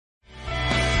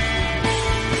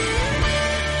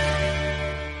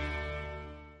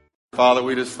Father,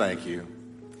 we just thank you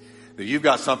that you've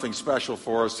got something special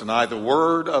for us tonight, the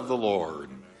word of the Lord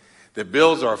that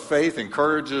builds our faith,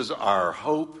 encourages our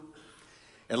hope,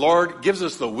 and Lord, gives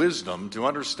us the wisdom to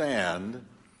understand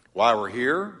why we're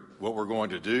here, what we're going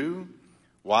to do,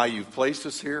 why you've placed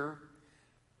us here,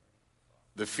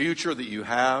 the future that you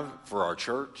have for our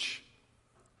church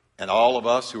and all of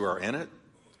us who are in it.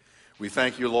 We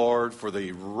thank you, Lord, for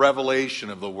the revelation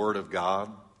of the Word of God.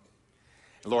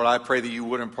 Lord, I pray that you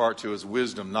would impart to us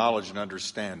wisdom, knowledge, and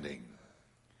understanding.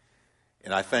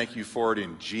 And I thank you for it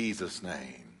in Jesus'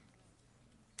 name.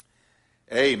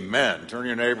 Amen. Turn to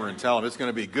your neighbor and tell him it's going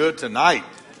to be good tonight.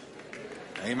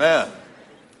 Amen.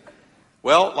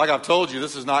 Well, like I've told you,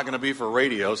 this is not going to be for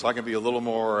radio, so I can be a little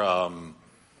more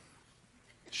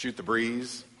shoot the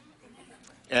breeze.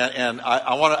 And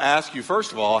I want to ask you,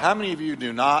 first of all, how many of you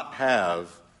do not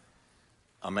have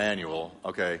a manual?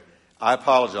 Okay. I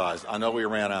apologize. I know we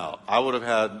ran out. I would have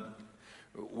had,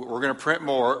 we're going to print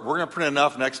more. We're going to print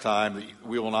enough next time that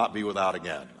we will not be without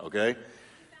again, okay?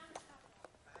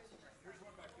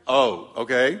 Oh,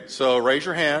 okay. So raise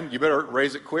your hand. You better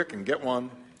raise it quick and get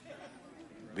one.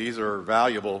 These are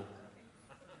valuable.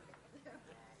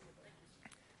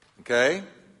 Okay.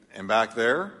 And back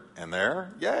there and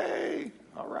there. Yay.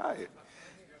 All right.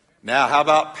 Now, how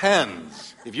about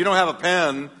pens? If you don't have a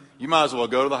pen, you might as well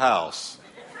go to the house,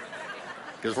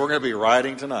 because we're going to be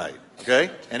writing tonight.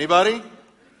 Okay? Anybody?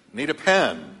 Need a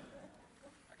pen?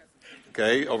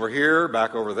 Okay, over here,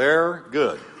 back over there.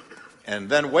 Good. And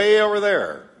then way over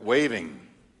there, waving.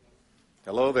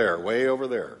 Hello there, way over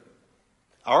there.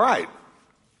 All right.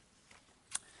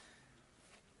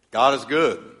 God is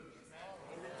good.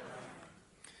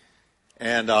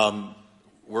 And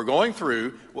we're going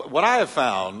through, what I have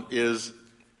found is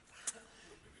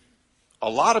a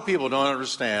lot of people don't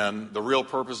understand the real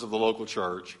purpose of the local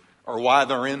church or why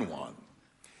they're in one.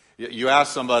 You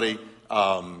ask somebody,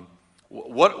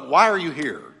 why are you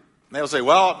here? And they'll say,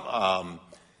 well,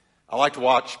 I like to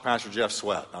watch Pastor Jeff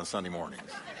sweat on Sunday mornings.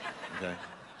 Okay?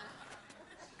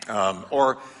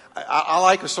 Or I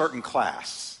like a certain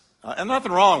class. And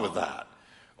nothing wrong with that.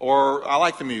 Or I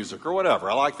like the music or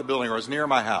whatever. I like the building or it's near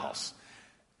my house.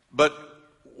 But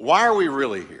why are we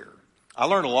really here? I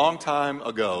learned a long time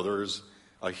ago there's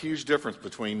a huge difference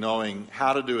between knowing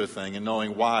how to do a thing and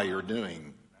knowing why you're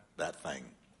doing that thing.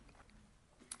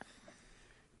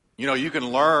 You know, you can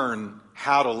learn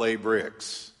how to lay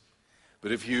bricks,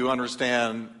 but if you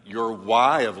understand your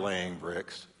why of laying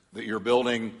bricks, that you're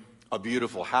building a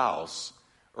beautiful house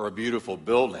or a beautiful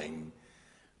building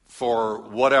for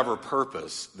whatever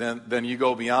purpose, then you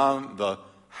go beyond the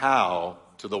how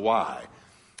to the why.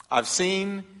 I've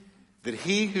seen that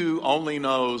he who only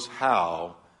knows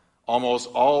how almost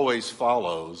always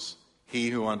follows he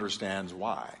who understands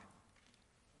why.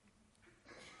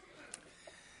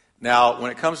 Now, when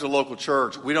it comes to local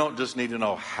church, we don't just need to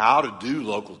know how to do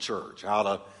local church, how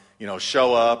to,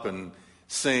 show up and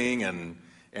sing and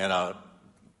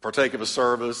partake of a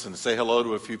service and say hello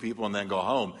to a few people and then go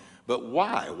home. But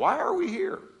why? Why are we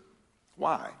here?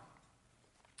 Why?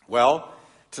 Well,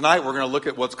 tonight we're going to look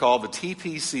at what's called the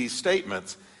TPC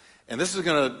statements. And this is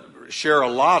going to share a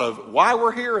lot of why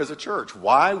we're here as a church,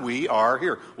 why we are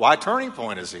here, why Turning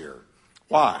Point is here,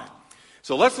 why.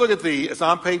 So let's look at it's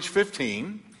on page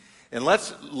 15, and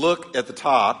let's look at the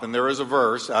top, and there is a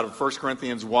verse out of 1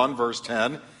 Corinthians 1, verse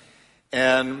 10,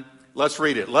 and let's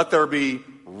read it. Let there be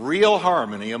real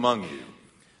harmony among you,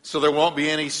 so there won't be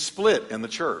any split in the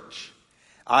church.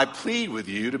 I plead with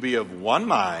you to be of one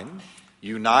mind,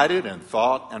 united in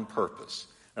thought and purpose.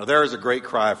 Now there is a great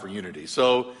cry for unity.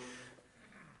 So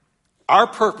our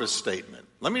purpose statement.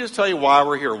 Let me just tell you why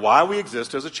we're here, why we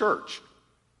exist as a church.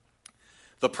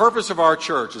 The purpose of our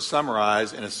church is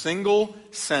summarized in a single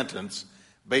sentence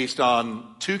based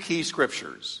on two key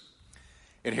scriptures.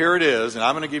 And here it is, and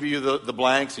I'm going to give you the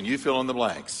blanks and you fill in the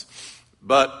blanks.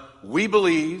 But we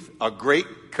believe a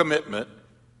great commitment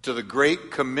to the Great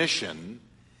Commission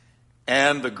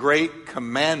and the Great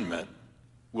Commandment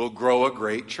will grow a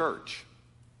great church.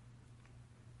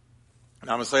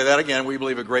 Now I'm going to say that again. We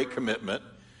believe a great commitment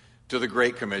to the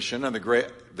Great Commission and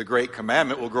the Great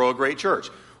Commandment will grow a great church.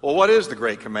 Well, what is the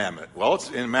Great Commandment? Well, it's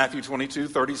in Matthew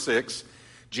 22:36.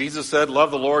 Jesus said,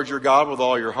 love the Lord your God with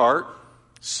all your heart,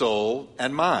 soul,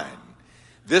 and mind.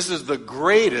 This is the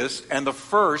greatest and the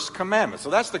first commandment. So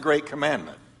that's the Great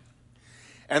Commandment.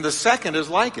 And the second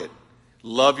is like it.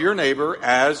 Love your neighbor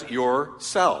as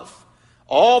yourself.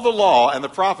 All the law and the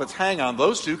prophets hang on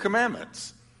those two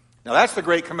commandments. Now that's the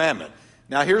Great Commandment.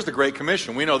 Now here's the Great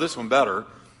Commission. We know this one better.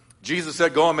 Jesus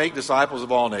said, go and make disciples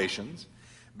of all nations,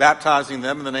 baptizing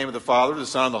them in the name of the Father, the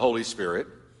Son, and the Holy Spirit,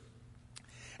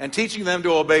 and teaching them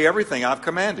to obey everything I've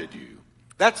commanded you.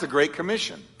 That's the Great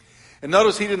Commission. And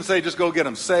notice he didn't say just go get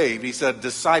them saved. He said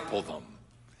disciple them.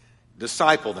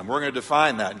 Disciple them. We're going to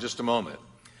define that in just a moment.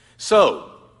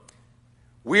 So,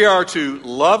 we are to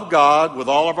love God with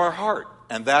all of our heart,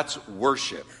 and that's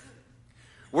worship.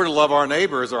 We're to love our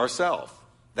neighbor as ourselves.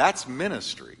 That's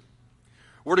ministry.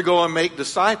 We're to go and make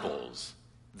disciples.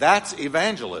 That's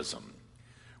evangelism.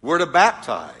 We're to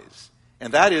baptize,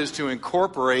 and that is to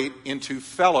incorporate into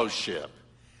fellowship.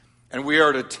 And we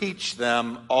are to teach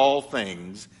them all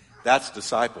things. That's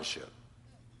discipleship.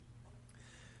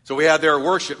 So we have there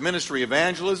worship, ministry,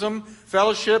 evangelism,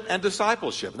 fellowship, and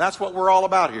discipleship. And that's what we're all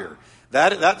about here.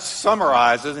 That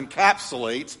summarizes,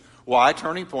 encapsulates why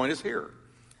Turning Point is here.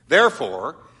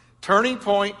 Therefore, Turning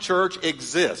Point Church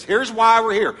exists. Here's why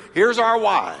we're here. Here's our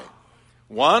why.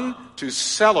 One, to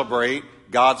celebrate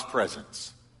God's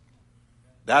presence.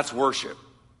 That's worship.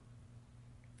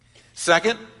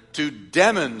 Second, to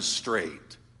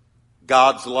demonstrate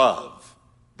God's love.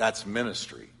 That's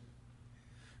ministry.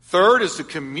 Third is to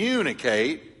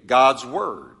communicate God's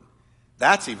word.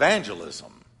 That's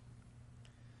evangelism.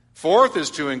 Fourth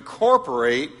is to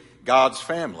incorporate God's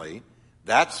family.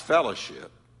 That's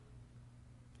fellowship.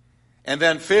 And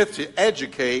then fifth, to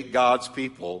educate God's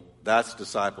people. That's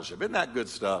discipleship. Isn't that good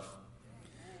stuff?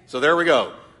 So there we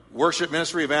go. Worship,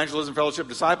 ministry, evangelism, fellowship,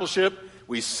 discipleship.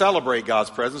 We celebrate God's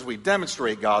presence. We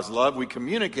demonstrate God's love. We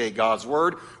communicate God's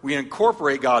word. We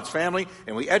incorporate God's family.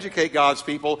 And we educate God's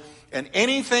people. And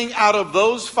anything out of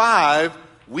those five,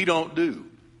 we don't do.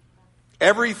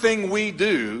 Everything we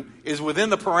do is within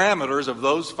the parameters of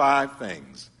those five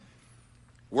things.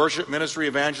 Worship, ministry,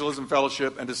 evangelism,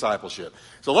 fellowship, and discipleship.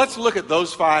 So let's look at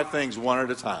those five things one at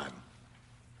a time.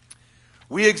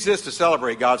 We exist to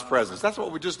celebrate God's presence. That's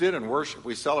what we just did in worship.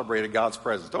 We celebrated God's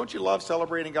presence. Don't you love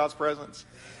celebrating God's presence?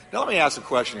 Now let me ask a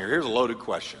question here. Here's a loaded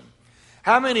question.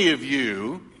 How many of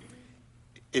you,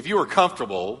 if you were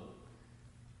comfortable,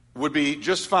 would be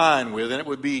just fine with, and it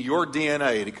would be your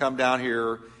DNA to come down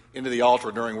here into the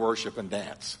altar during worship and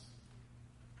dance?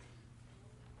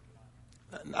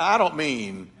 I don't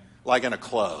mean like in a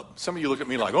club. Some of you look at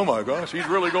me like, oh my gosh, he's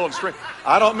really going straight.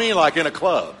 I don't mean like in a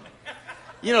club.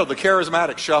 You know, the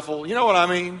charismatic shuffle. You know what I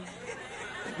mean?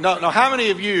 No. How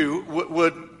many of you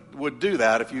would do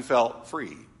that if you felt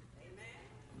free?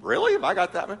 Really? If I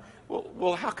got that?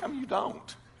 Well, how come you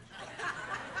don't?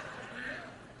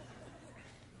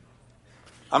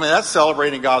 I mean, that's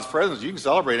celebrating God's presence. You can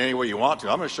celebrate any way you want to.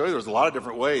 I'm going to show you there's a lot of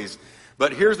different ways.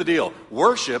 But here's the deal.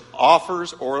 Worship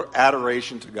offers or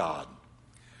adoration to God.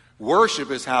 Worship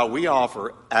is how we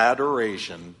offer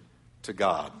adoration to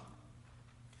God.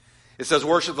 It says,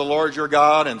 worship the Lord your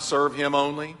God and serve him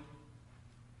only.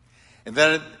 And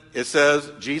then it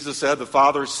says, Jesus said, the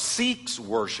Father seeks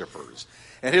worshipers.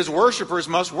 And his worshipers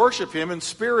must worship him in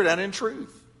spirit and in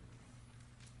truth.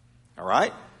 All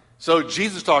right? So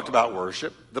Jesus talked about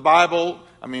worship. The Bible,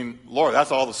 Lord,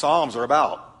 that's all the Psalms are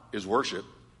about, is worship.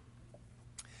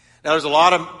 Now, there's a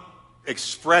lot of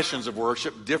expressions of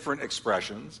worship, different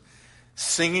expressions.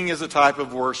 Singing is a type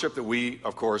of worship that we,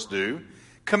 of course, do.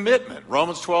 Commitment,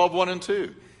 Romans 12, 1 and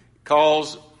 2,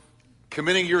 calls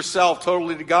committing yourself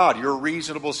totally to God, your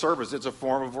reasonable service. It's a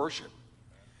form of worship.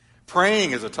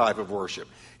 Praying is a type of worship.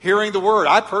 Hearing the word.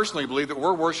 I personally believe that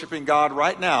we're worshiping God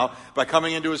right now by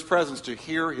coming into his presence to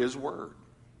hear his word.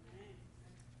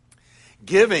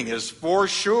 Giving is for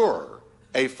sure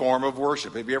a form of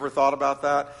worship. Have you ever thought about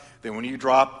that? That when you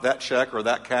drop that check or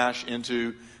that cash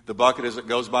into the bucket as it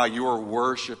goes by, you are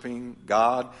worshiping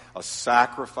God, a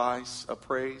sacrifice of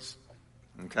praise.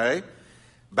 Okay?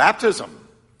 Baptism,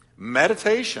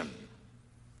 meditation,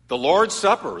 the Lord's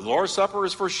Supper. The Lord's Supper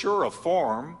is for sure a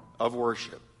form of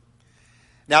worship.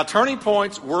 Now, Turning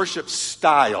Point's worship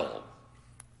style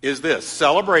is this: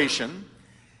 celebration.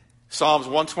 Psalms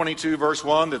 122, verse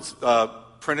 1, that's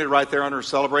printed right there under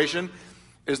celebration,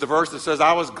 is the verse that says,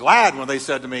 I was glad when they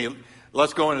said to me,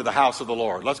 let's go into the house of the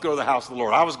Lord. Let's go to the house of the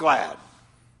Lord. I was glad.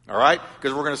 All right?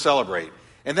 Because we're going to celebrate.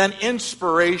 And then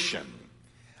inspiration.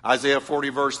 Isaiah 40,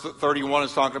 verse 31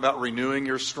 is talking about renewing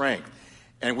your strength.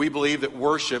 And we believe that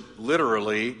worship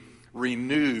literally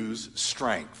renews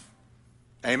strength.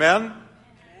 Amen?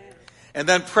 And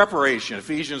then preparation.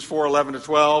 Ephesians 4, 11 to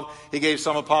 12. He gave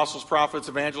some apostles, prophets,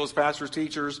 evangelists, pastors,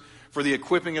 teachers for the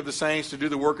equipping of the saints to do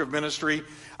the work of ministry.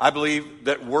 I believe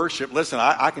that worship, listen,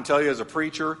 I can tell you as a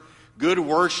preacher, good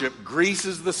worship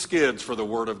greases the skids for the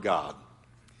Word of God.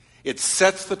 It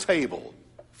sets the table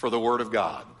for the Word of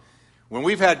God. When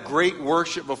we've had great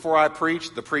worship before I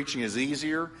preach, the preaching is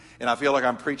easier, and I feel like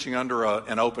I'm preaching under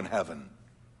an open heaven.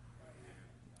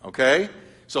 Okay?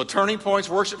 So Turning Point's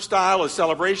worship style is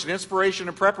celebration, inspiration,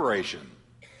 and preparation.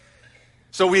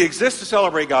 So we exist to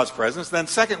celebrate God's presence. Then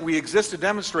second, we exist to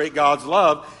demonstrate God's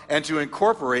love and to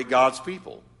incorporate God's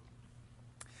people.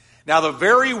 Now the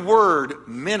very word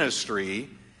ministry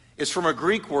is from a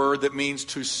Greek word that means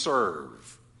to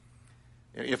serve.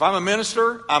 If I'm a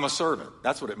minister, I'm a servant.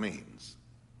 That's what it means.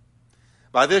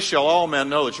 By this shall all men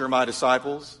know that you're my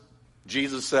disciples,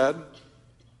 Jesus said,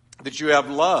 that you have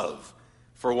love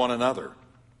for one another.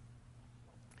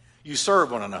 You serve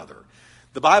one another.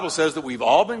 The Bible says that we've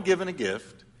all been given a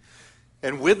gift,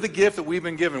 and with the gift that we've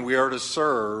been given, we are to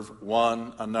serve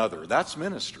one another. That's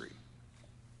ministry.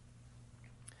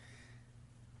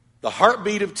 The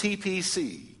heartbeat of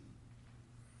TPC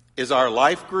is our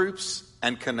life groups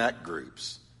and connect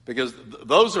groups, because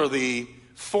those are the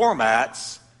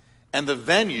formats and the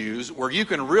venues where you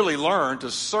can really learn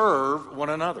to serve one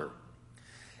another.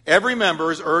 Every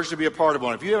member is urged to be a part of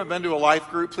one. If you haven't been to a life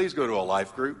group, please go to a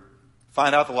life group.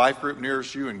 Find out the life group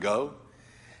nearest you and go,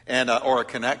 or a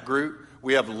connect group.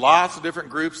 We have lots of different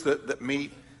groups that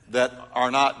meet that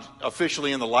are not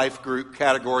officially in the life group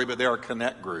category, but they are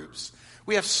connect groups.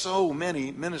 We have so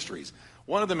many ministries.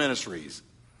 One of the ministries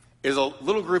is a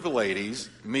little group of ladies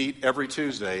meet every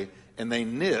Tuesday, and they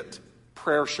knit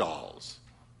prayer shawls.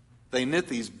 They knit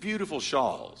these beautiful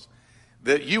shawls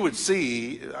that you would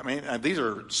see. I mean, these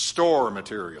are store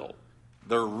material.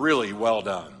 They're really well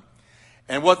done.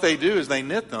 And what they do is they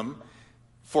knit them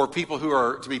for people who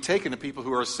are to be taken to people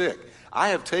who are sick. I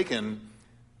have taken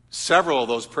several of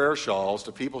those prayer shawls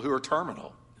to people who are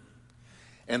terminal.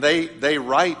 And they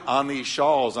write on these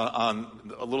shawls,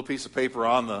 on a little piece of paper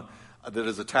that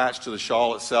is attached to the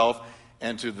shawl itself,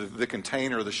 and to the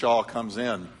container the shawl comes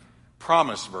in,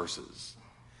 promise verses.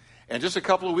 And just a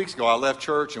couple of weeks ago, I left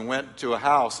church and went to a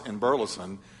house in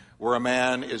Burleson where a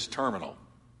man is terminal.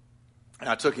 And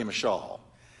I took him a shawl.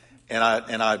 And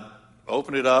I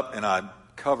opened it up and I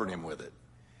covered him with it.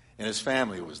 And his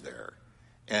family was there.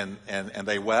 And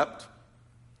they wept.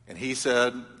 And he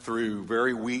said through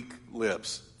very weak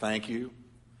lips, "Thank you."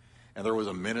 And there was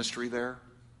a ministry there.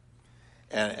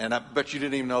 And I bet you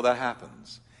didn't even know that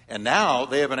happens. And now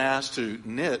they have been asked to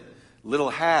knit little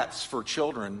hats for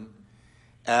children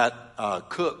at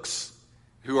cooks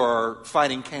who are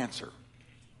fighting cancer.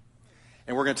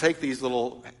 And we're going to take these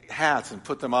little hats and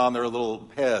put them on their little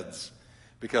heads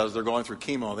because they're going through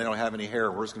chemo and they don't have any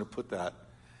hair. We're just going to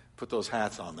put those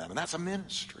hats on them. And that's a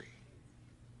ministry.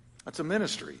 That's a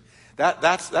ministry.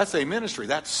 That's a ministry.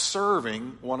 That's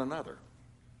serving one another.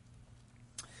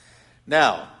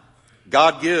 Now,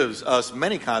 God gives us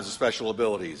many kinds of special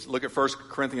abilities. Look at 1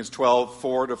 Corinthians 12,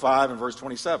 4-5 and verse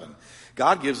 27.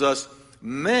 God gives us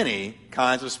many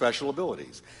kinds of special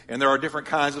abilities. And there are different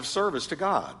kinds of service to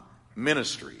God.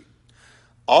 Ministry.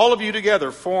 All of you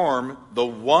together form the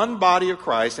one body of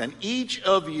Christ, and each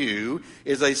of you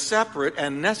is a separate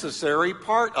and necessary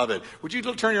part of it. Would you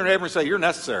turn to your neighbor and say, "You're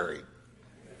necessary"?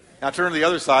 Now turn to the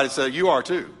other side and say, "You are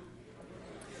too."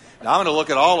 Now I'm going to look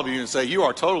at all of you and say, "You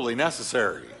are totally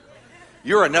necessary.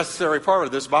 You're a necessary part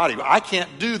of this body. I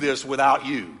can't do this without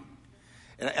you."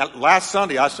 And last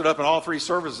Sunday, I stood up in all three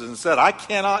services and said, I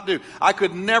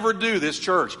could never do this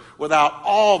church without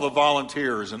all the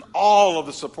volunteers and all of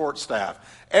the support staff,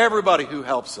 everybody who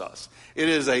helps us. It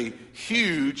is a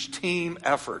huge team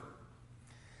effort.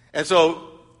 And so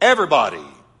everybody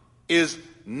is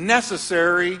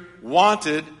necessary,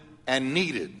 wanted, and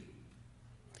needed.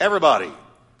 Everybody.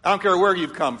 I don't care where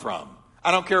you've come from.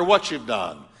 I don't care what you've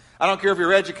done. I don't care if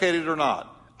you're educated or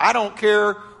not. I don't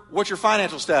care what your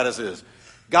financial status is.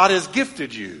 God has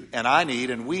gifted you,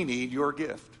 and we need your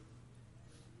gift.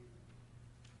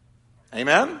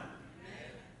 Amen?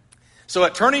 So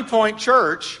at Turning Point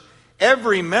Church,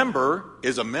 every member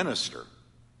is a minister.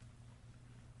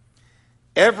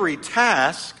 Every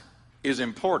task is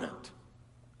important.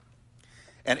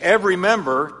 And every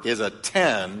member is a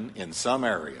 10 in some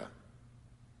area.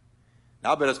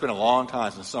 Now, I bet it's been a long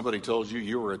time since somebody told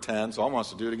you were a 10, so I want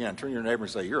us to do it again. Turn to your neighbor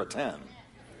and say, "You're a 10.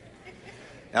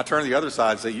 Now turn to the other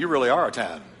side and say, "You really are a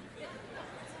 10.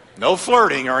 No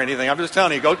flirting or anything. I'm just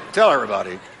telling you, go tell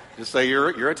everybody. Just say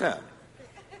you're a 10.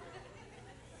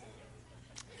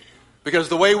 Because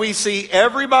the way we see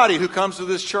everybody who comes to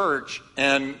this church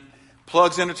and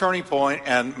plugs into Turning Point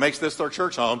and makes this their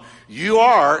church home, you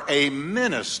are a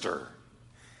minister.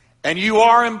 And you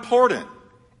are important.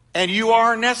 And you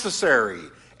are necessary.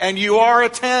 And you are a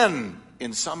 10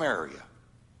 in some area.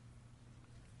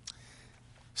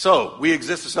 So, we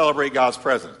exist to celebrate God's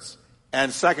presence.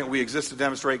 And second, we exist to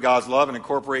demonstrate God's love and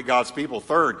incorporate God's people.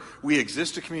 Third, we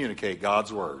exist to communicate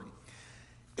God's word.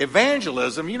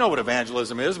 Evangelism, you know what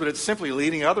evangelism is, but it's simply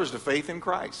leading others to faith in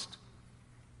Christ.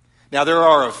 Now, there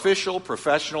are official,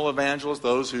 professional evangelists,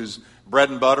 those whose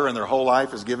bread and butter and their whole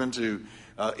life is given to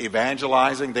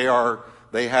evangelizing. They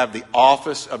have the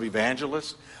office of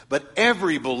evangelist. But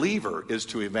every believer is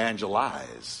to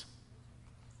evangelize.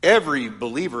 Every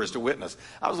believer is to witness.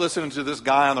 I was listening to this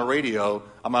guy on the radio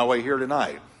on my way here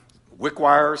tonight.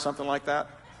 Wickwire or something like that.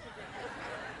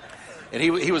 And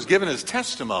he was giving his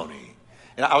testimony.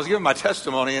 And I was giving my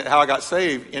testimony how I got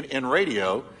saved in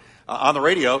radio, on the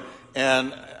radio.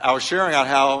 And I was sharing out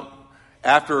how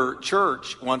after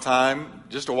church one time,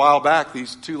 just a while back,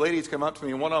 these two ladies came up to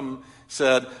me, and one of them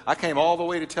said, I came all the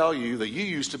way to tell you that you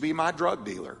used to be my drug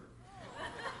dealer.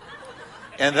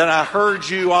 And then I heard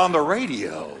you on the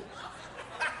radio.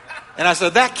 And I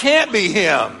said, that can't be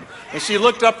him. And she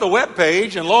looked up the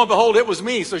webpage, and lo and behold, it was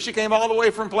me. So she came all the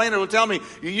way from Plano to tell me,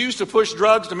 you used to push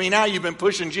drugs to me, now you've been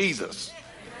pushing Jesus.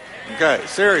 Okay,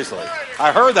 seriously.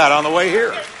 I heard that on the way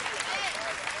here.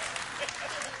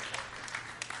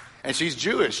 And she's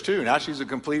Jewish, too. Now she's a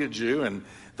completed Jew, and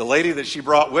the lady that she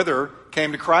brought with her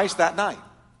came to Christ that night.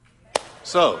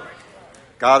 So,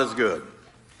 God is good.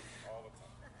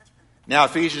 Now,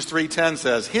 Ephesians 3:10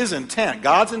 says, His intent,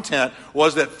 God's intent,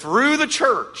 was that through the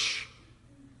church,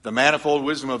 the manifold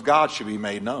wisdom of God should be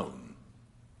made known.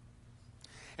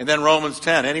 And then Romans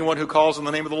 10, anyone who calls on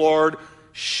the name of the Lord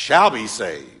shall be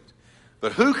saved.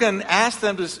 But who can ask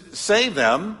them to save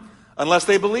them unless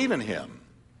they believe in Him?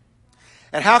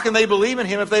 And how can they believe in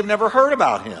Him if they've never heard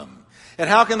about Him? And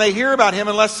how can they hear about Him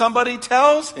unless somebody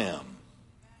tells Him?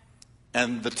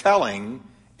 And the telling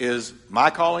is my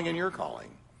calling and your calling.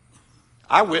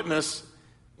 I witness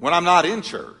when I'm not in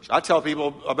church. I tell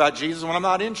people about Jesus when I'm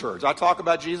not in church. I talk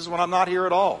about Jesus when I'm not here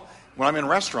at all. When I'm in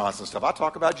restaurants and stuff, I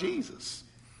talk about Jesus.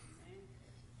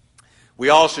 We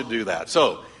all should do that.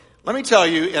 So, let me tell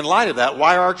you, in light of that,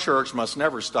 why our church must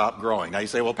never stop growing. Now you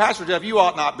say, well, Pastor Jeff, you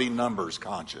ought not be numbers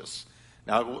conscious.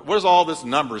 Now, where's all this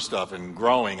number stuff and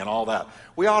growing and all that?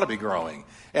 We ought to be growing.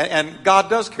 And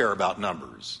God does care about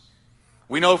numbers.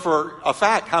 We know for a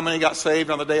fact how many got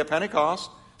saved on the day of Pentecost.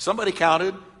 Somebody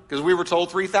counted, because we were told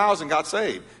 3,000 got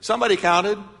saved. Somebody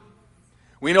counted.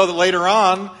 We know that later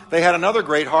on, they had another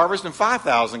great harvest and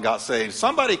 5,000 got saved.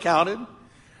 Somebody counted.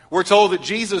 We're told that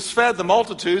Jesus fed the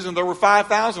multitudes and there were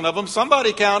 5,000 of them.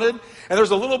 Somebody counted. And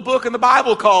there's a little book in the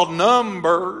Bible called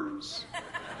Numbers.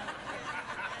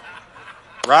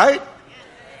 Right?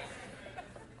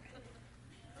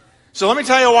 So let me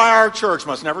tell you why our church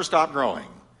must never stop growing.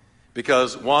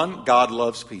 Because, one, God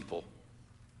loves people.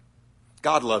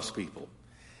 God loves people.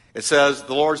 It says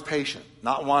the Lord's patient,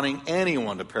 not wanting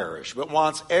anyone to perish, but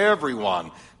wants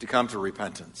everyone to come to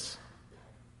repentance.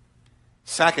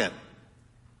 Second,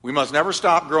 we must never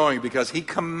stop growing because He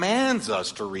commands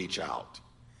us to reach out.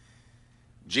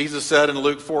 Jesus said in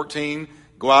Luke 14,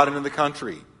 go out into the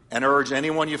country and urge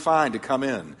anyone you find to come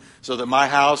in, so that my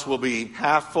house will be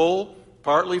half full,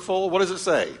 partly full. What does it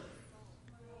say?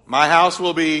 My house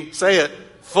will be, say it,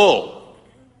 full.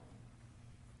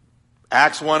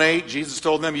 Acts 1:8, Jesus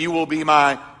told them, you will be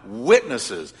my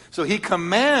witnesses. So He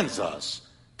commands us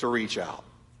to reach out.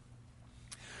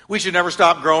 We should never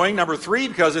stop growing. Number 3,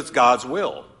 because it's God's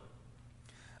will.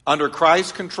 Under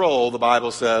Christ's control, the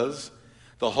Bible says,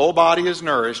 the whole body is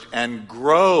nourished and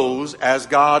grows as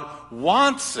God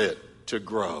wants it to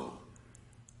grow.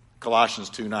 Colossians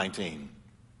 2:19.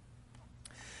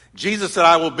 Jesus said,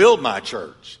 I will build my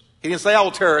church. He didn't say I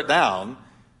will tear it down.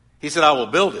 He said, I will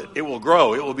build it. It will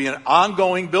grow. It will be an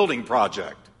ongoing building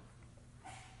project.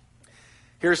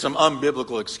 Here's some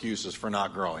unbiblical excuses for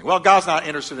not growing. Well, God's not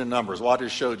interested in numbers. Well, I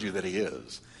just showed you that He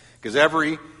is. Because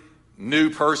every new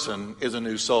person is a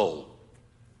new soul.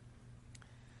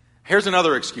 Here's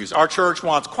another excuse. Our church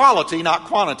wants quality, not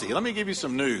quantity. Let me give you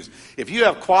some news. If you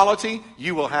have quality,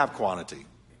 you will have quantity.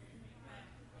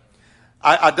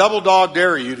 I double dog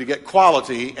dare you to get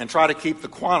quality and try to keep the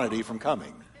quantity from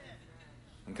coming.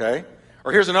 Okay?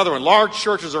 Or here's another one. Large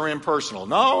churches are impersonal.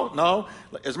 No.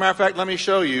 As a matter of fact, let me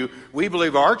show you. We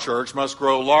believe our church must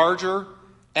grow larger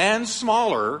and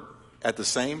smaller at the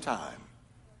same time.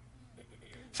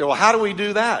 So, well, how do we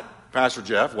do that, Pastor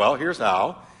Jeff? Well, here's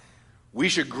how. We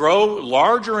should grow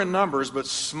larger in numbers, but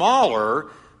smaller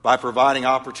by providing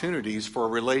opportunities for a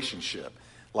relationship,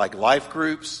 like life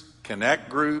groups, connect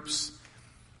groups,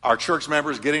 our church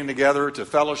members getting together to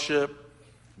fellowship,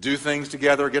 do things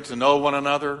together, get to know one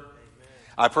another. Amen.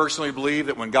 I personally believe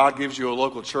that when God gives you a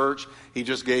local church, He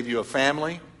just gave you a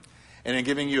family. And in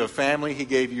giving you a family, He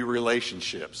gave you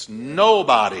relationships.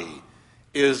 Nobody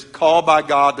is called by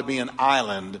God to be an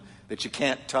island that you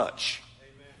can't touch.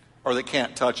 Amen. Or that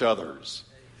can't touch others.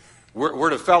 We're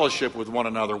to fellowship with one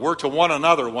another. We're to one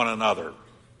another.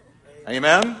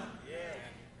 Amen?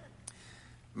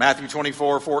 Matthew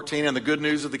 24:14, and the good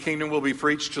news of the kingdom will be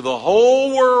preached to the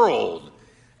whole world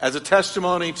as a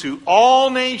testimony to all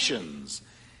nations,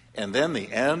 and then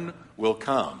the end will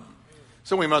come.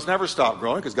 So we must never stop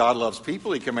growing because God loves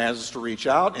people. He commands us to reach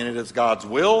out, and it is God's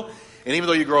will. And even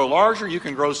though you grow larger, you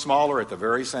can grow smaller at the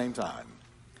very same time.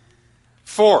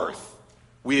 Fourth,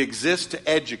 we exist to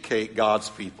educate God's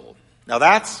people. Now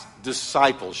that's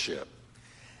discipleship.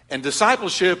 And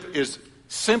discipleship is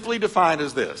simply defined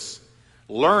as this: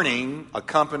 learning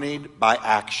accompanied by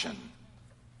action.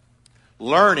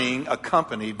 Learning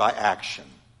accompanied by action.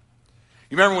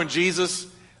 You remember when Jesus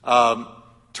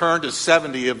turned to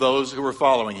 70 of those who were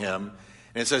following him,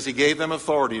 and it says he gave them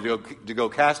authority to go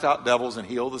cast out devils and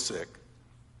heal the sick.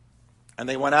 And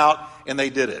they went out and they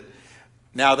did it.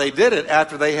 Now they did it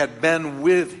after they had been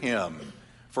with him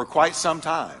for quite some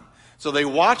time. So they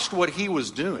watched what he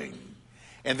was doing.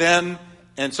 And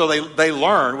so they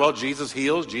learned, well, Jesus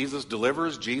heals, Jesus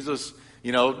delivers, Jesus,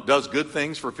 does good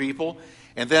things for people.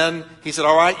 And then he said,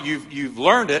 all right, you've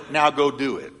learned it, now go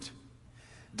do it.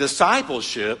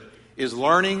 Discipleship is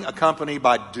learning accompanied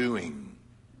by doing.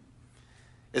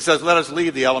 It says, let us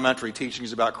leave the elementary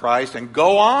teachings about Christ and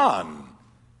go on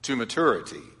to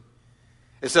maturity.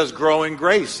 It says, grow in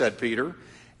grace, said Peter,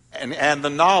 and the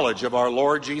knowledge of our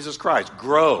Lord Jesus Christ.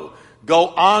 Grow. Go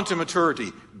on to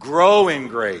maturity. Grow in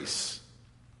grace.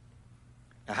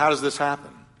 Now, how does this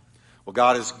happen? Well,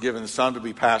 God has given some to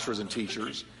be pastors and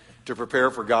teachers to prepare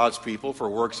for God's people for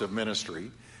works of ministry,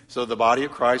 so the body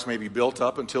of Christ may be built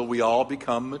up until we all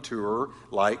become mature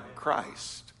like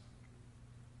Christ.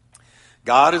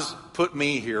 God has put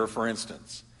me here, for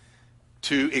instance,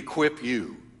 to equip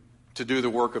you to do the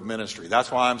work of ministry.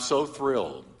 That's why I'm so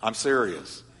thrilled. I'm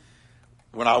serious.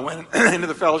 When I went into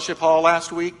the fellowship hall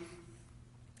last week,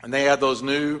 and they had those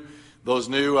new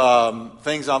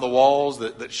things on the walls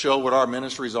that show what our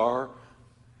ministries are,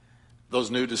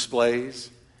 those new displays,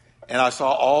 and I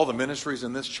saw all the ministries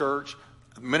in this church,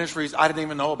 ministries I didn't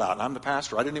even know about. And I'm the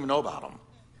pastor. I didn't even know about them.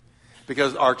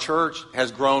 Because our church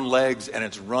has grown legs and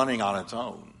it's running on its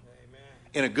own. Amen.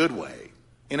 In a good way.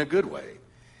 In a good way.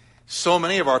 So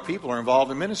many of our people are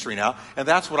involved in ministry now, and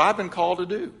that's what I've been called to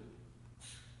do.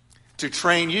 To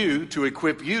train you, to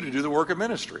equip you to do the work of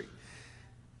ministry.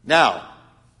 Now,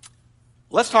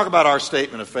 let's talk about our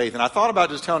statement of faith. And I thought about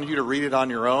just telling you to read it on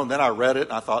your own. Then I read it,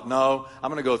 and I thought, no,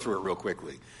 I'm going to go through it real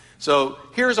quickly. So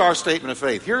here's our statement of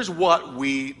faith. Here's what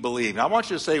we believe. Now, I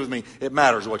want you to say with me, it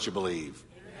matters what you believe.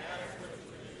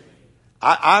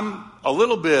 I'm a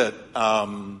little bit,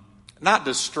 not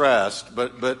distressed,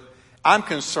 but I'm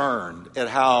concerned at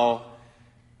how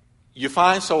you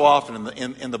find so often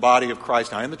in the body of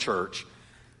Christ now, in the church,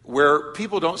 where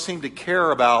people don't seem to care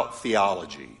about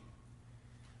theology.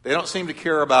 They don't seem to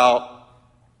care about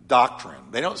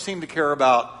doctrine. They don't seem to care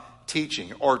about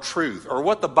teaching or truth or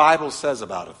what the Bible says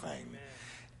about a thing.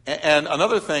 And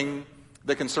another thing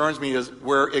that concerns me is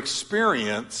where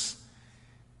experience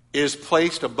is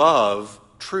placed above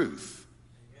truth.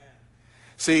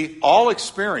 See, all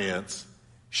experience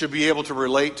should be able to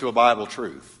relate to a Bible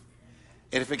truth.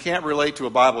 And if it can't relate to a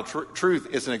Bible truth,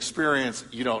 it's an experience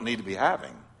you don't need to be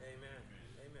having.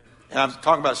 And I'm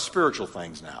talking about spiritual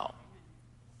things now.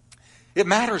 It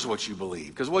matters what you believe,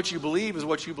 because what you believe is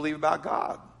what you believe about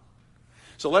God.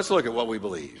 So let's look at what we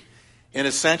believe. In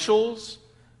essential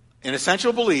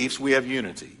beliefs, we have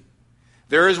unity.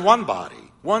 There is one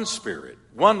body, one Spirit,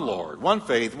 one Lord, one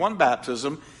faith, one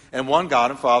baptism, and one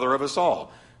God and Father of us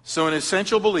all. So in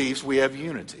essential beliefs, we have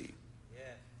unity.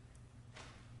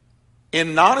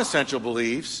 In non-essential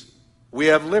beliefs, we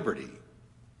have liberty.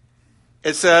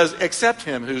 It says, accept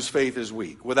him whose faith is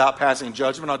weak, without passing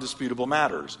judgment on disputable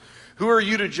matters. Who are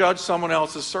you to judge someone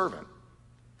else's servant?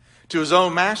 To his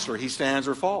own master he stands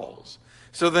or falls.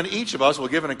 So then each of us will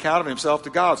give an account of himself to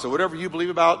God. So whatever you believe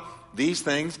about these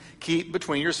things, keep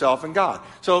between yourself and God.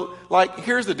 So,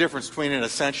 here's the difference between an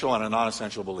essential and a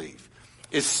non-essential belief.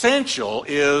 Essential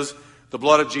is the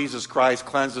blood of Jesus Christ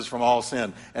cleanses from all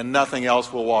sin, and nothing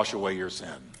else will wash away your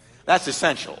sin. That's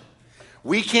essential.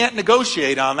 We can't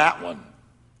negotiate on that one.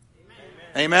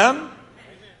 Amen? Amen?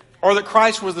 Or that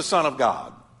Christ was the Son of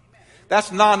God.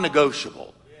 That's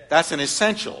non-negotiable. That's an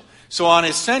essential. So on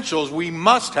essentials, we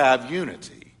must have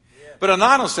unity. But a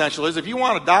non-essential is if you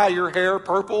want to dye your hair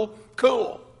purple,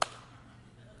 cool.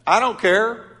 I don't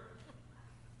care.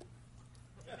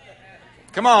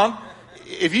 Come on.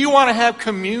 If you want to have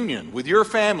communion with your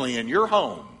family in your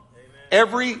home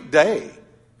every day,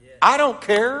 I don't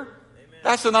care.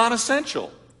 That's a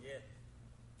non-essential.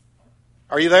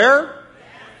 Are you there?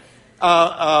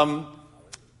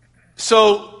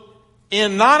 So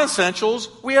in non-essentials,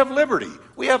 we have liberty.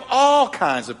 We have all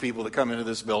kinds of people that come into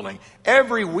this building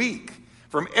every week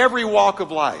from every walk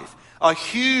of life. A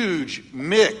huge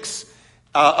mix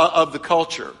of the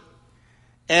culture.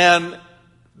 And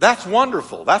that's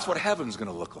wonderful. That's what heaven's going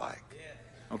to look like.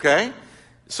 Okay?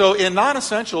 So in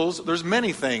non-essentials, there's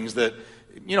many things that,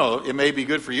 it may be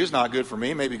good for you, it's not good for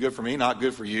me. It may be good for me, not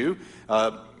good for you.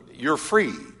 You're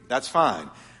free. That's fine.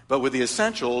 But with the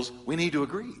essentials, we need to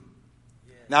agree.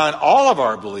 Now, in all of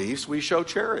our beliefs, we show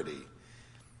charity.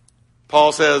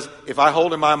 Paul says, if I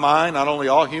hold in my mind not only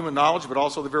all human knowledge, but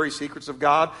also the very secrets of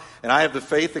God, and I have the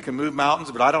faith that can move mountains,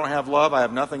 but I don't have love, I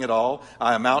have nothing at all.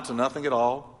 I amount to nothing at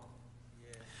all.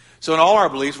 So in all our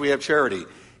beliefs, we have charity.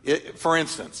 For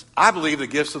instance, I believe the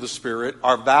gifts of the Spirit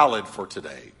are valid for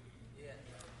today.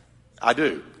 I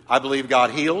do. I believe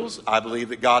God heals. I believe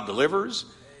that God delivers.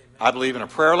 I believe in a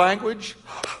prayer language.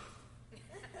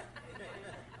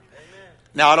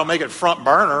 Now, I don't make it front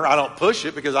burner. I don't push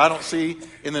it because I don't see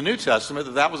in the New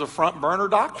Testament that was a front burner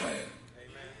doctrine.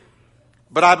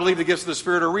 But I believe the gifts of the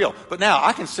Spirit are real. But now,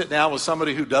 I can sit down with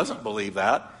somebody who doesn't believe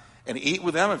that and eat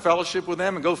with them and fellowship with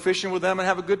them and go fishing with them and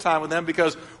have a good time with them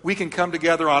because we can come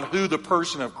together on who the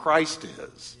person of Christ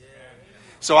is.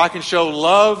 So I can show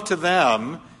love to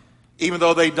them even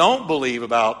though they don't believe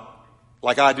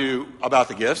like I do about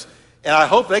the gifts. And I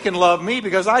hope they can love me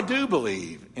because I do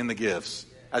believe in the gifts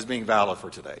as being valid for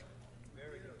today.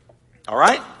 All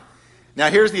right? Now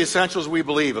here's the essentials we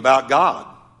believe about God.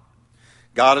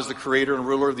 God is the creator and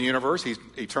ruler of the universe. He's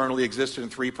eternally existed in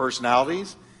three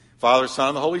personalities, Father, Son,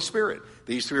 and the Holy Spirit.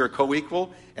 These three are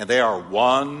co-equal, and they are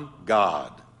one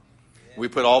God. We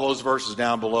put all those verses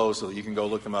down below so that you can go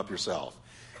look them up yourself.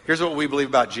 Here's what we believe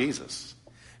about Jesus.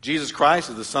 Jesus Christ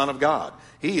is the Son of God.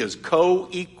 He is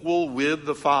co-equal with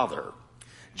the Father.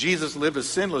 Jesus lived a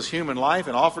sinless human life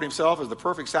and offered himself as the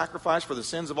perfect sacrifice for the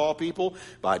sins of all people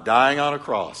by dying on a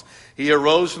cross. He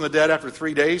arose from the dead after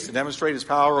 3 days to demonstrate his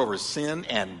power over sin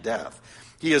and death.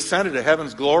 He ascended to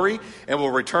heaven's glory and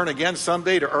will return again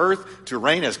someday to earth to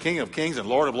reign as King of Kings and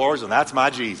Lord of Lords, and that's my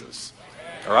Jesus.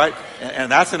 All right?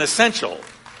 And that's an essential.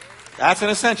 That's an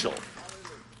essential.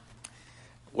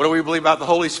 What do we believe about the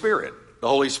Holy Spirit? The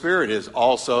Holy Spirit is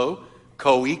also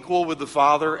co-equal with the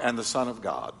Father and the Son of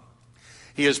God.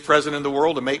 He is present in the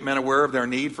world to make men aware of their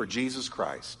need for Jesus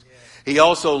Christ. He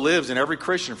also lives in every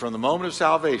Christian from the moment of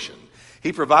salvation.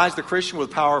 He provides the Christian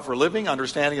with power for living,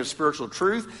 understanding of spiritual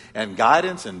truth, and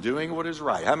guidance in doing what is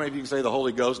right. How many of you can say the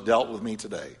Holy Ghost dealt with me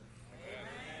today?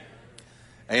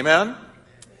 Amen?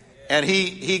 And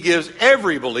he gives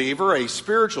every believer a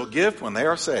spiritual gift when they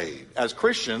are saved. As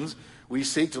Christians, we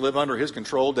seek to live under his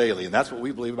control daily, and that's what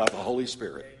we believe about the Holy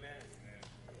Spirit.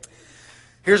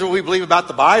 Here's what we believe about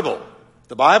the Bible.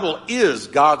 The Bible is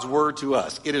God's word to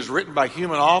us. It is written by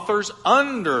human authors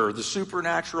under the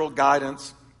supernatural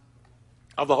guidance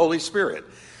of the Holy Spirit.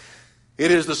 It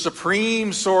is the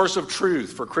supreme source of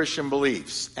truth for Christian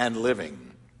beliefs and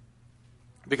living.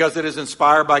 Because it is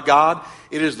inspired by God,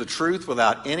 it is the truth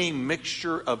without any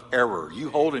mixture of error.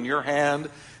 You hold in your hand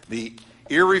the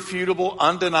irrefutable,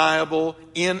 undeniable,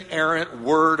 inerrant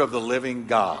word of the living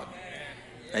God.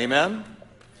 Amen?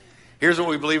 Here's what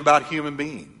we believe about human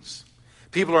beings.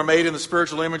 People are made in the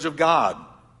spiritual image of God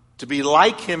to be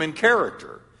like him in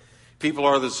character. People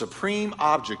are the supreme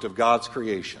object of God's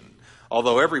creation.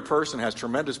 Although every person has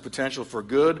tremendous potential for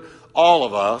good, all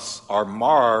of us are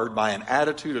marred by an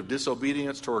attitude of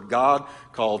disobedience toward God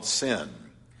called sin.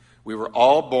 We were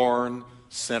all born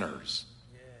sinners.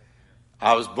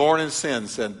 I was born in sin,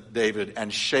 said David,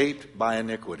 and shaped by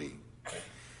iniquity.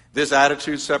 This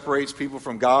attitude separates people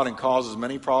from God and causes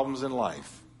many problems in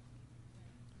life.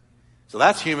 So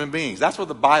that's human beings. That's what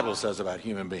the Bible says about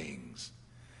human beings.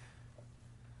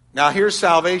 Now here's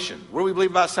salvation. What do we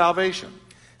believe about salvation?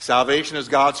 Salvation is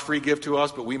God's free gift to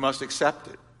us, but we must accept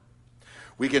it.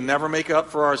 We can never make up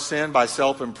for our sin by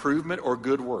self-improvement or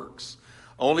good works.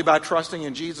 Only by trusting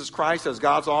in Jesus Christ as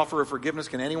God's offer of forgiveness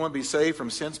can anyone be saved from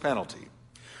sin's penalty.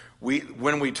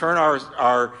 When we turn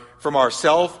from our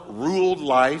self-ruled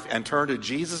life and turn to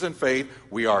Jesus in faith,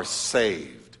 we are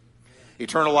saved.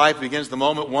 Eternal life begins the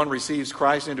moment one receives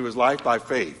Christ into his life by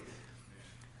faith.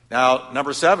 Now,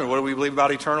 number 7, what do we believe about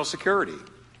eternal security?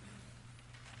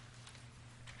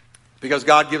 Because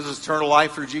God gives us eternal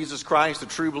life through Jesus Christ, the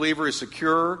true believer is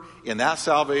secure in that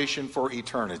salvation for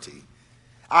eternity.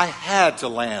 I had to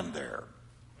land there.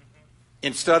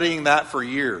 In studying that for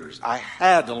years, I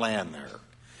had to land there.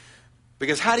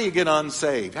 Because how do you get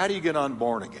unsaved? How do you get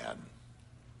unborn again?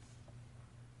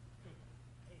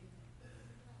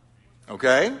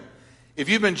 Okay? If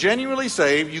you've been genuinely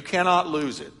saved, you cannot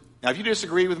lose it. Now, if you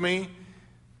disagree with me,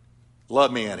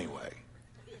 love me anyway.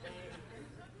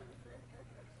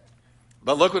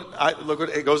 But look what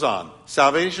it goes on.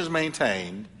 Salvation is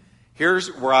maintained. Here's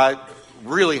where I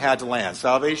really had to land.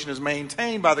 Salvation is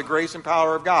maintained by the grace and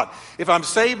power of God. If I'm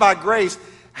saved by grace,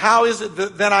 how is it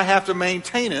that then I have to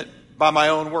maintain it by my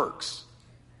own works?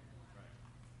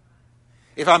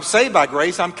 If I'm saved by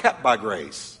grace, I'm kept by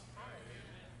grace.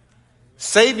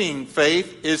 Saving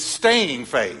faith is staying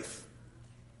faith.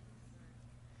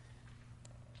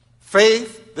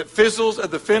 Faith that fizzles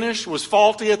at the finish was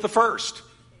faulty at the first.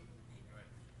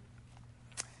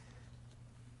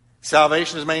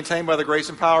 Salvation is maintained by the grace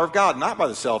and power of God, not by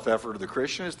the self-effort of the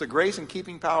Christian. It's the grace and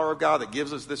keeping power of God that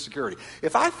gives us this security.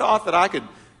 If I thought that I could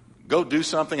go do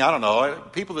something, I don't know,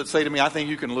 people that say to me, I think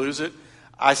you can lose it,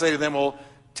 I say to them, well,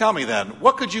 tell me then,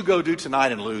 what could you go do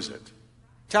tonight and lose it?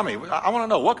 Tell me, I want to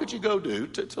know, what could you go do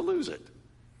to lose it?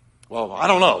 Well, I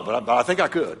don't know, but I think I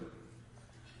could.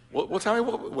 Well, tell me,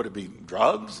 what would it be?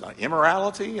 Drugs?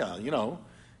 Immorality?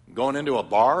 Going into a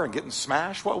bar and getting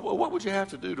smashed? What would you have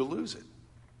to do to lose it?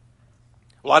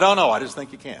 Well, I don't know. I just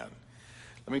think you can.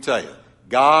 Let me tell you,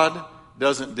 God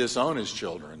doesn't disown his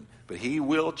children, but he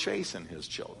will chasten his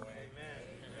children.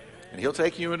 And he'll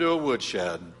take you into a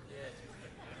woodshed,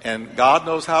 and God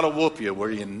knows how to whoop you where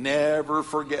you never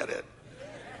forget it.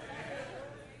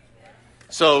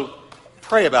 So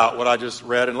pray about what I just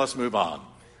read, and let's move on.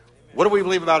 What do we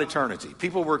believe about eternity?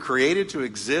 People were created to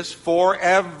exist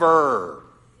forever.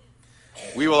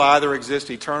 We will either exist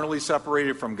eternally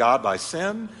separated from God by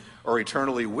sin, or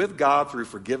eternally with God through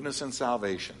forgiveness and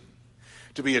salvation.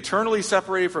 To be eternally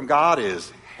separated from God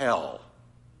is hell.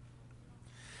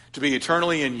 To be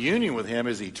eternally in union with him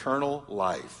is eternal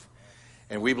life.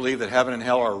 And we believe that heaven and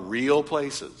hell are real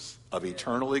places of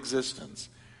eternal existence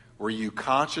where you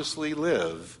consciously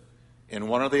live in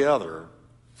one or the other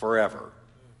forever.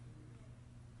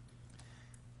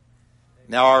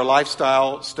 Now, our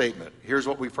lifestyle statement. Here's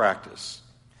what we practice.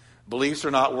 Beliefs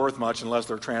are not worth much unless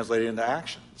they're translated into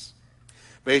actions.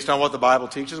 Based on what the Bible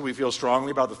teaches, we feel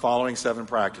strongly about the following 7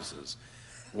 practices.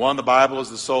 1, the Bible is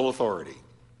the sole authority.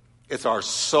 It's our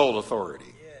sole authority.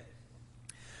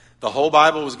 The whole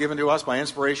Bible was given to us by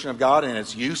inspiration of God, and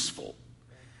it's useful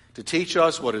to teach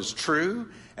us what is true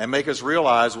and make us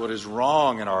realize what is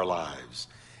wrong in our lives.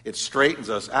 It straightens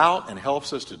us out and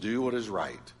helps us to do what is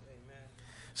right.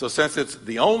 So since it's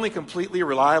the only completely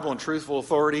reliable and truthful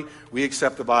authority, we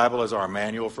accept the Bible as our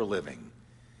manual for living.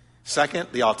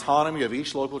 2nd, the autonomy of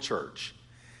each local church.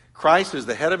 Christ is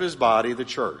the head of his body, the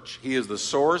church. He is the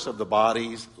source of the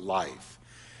body's life.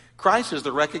 Christ is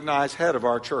the recognized head of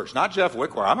our church, not Jeff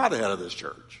Wickwire. I'm not the head of this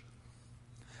church.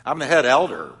 I'm the head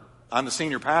elder. I'm the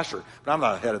senior pastor, but I'm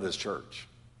not the head of this church.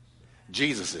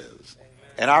 Jesus is.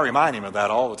 And I remind him of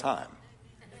that all the time.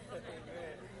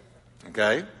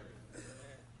 Okay?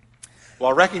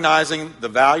 While recognizing the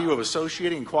value of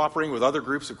associating and cooperating with other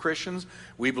groups of Christians,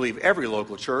 we believe every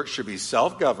local church should be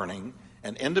self-governing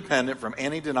and independent from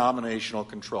any denominational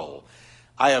control.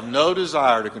 I have no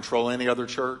desire to control any other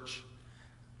church,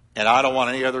 and I don't want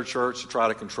any other church to try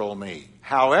to control me.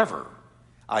 However,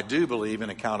 I do believe in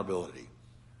accountability.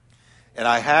 And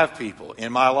I have people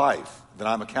in my life that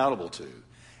I'm accountable to.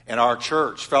 And our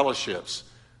church fellowships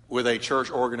with a church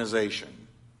organization,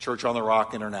 Church on the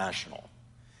Rock International.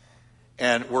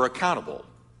 And we're accountable.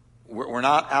 We're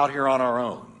not out here on our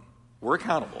own. We're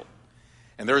accountable.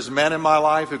 And there's men in my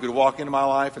life who could walk into my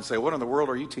life and say, what in the world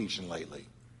are you teaching lately?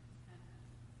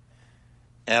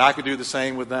 And I could do the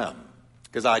same with them.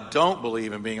 Because I don't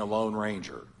believe in being a lone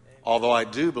ranger. Although I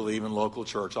do believe in local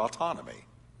church autonomy.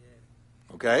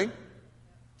 Okay?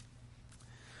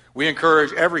 We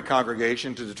encourage every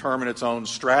congregation to determine its own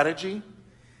strategy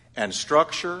and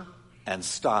structure and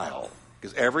style.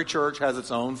 Because every church has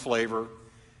its own flavor,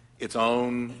 its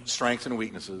own strengths and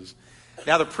weaknesses.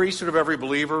 Now, the priesthood of every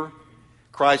believer,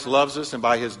 Christ loves us, and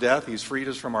by his death, he's freed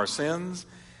us from our sins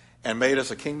and made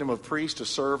us a kingdom of priests to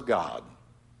serve God.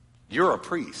 You're a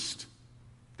priest.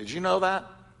 Did you know that?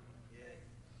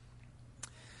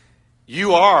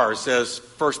 You are, says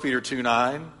 1 Peter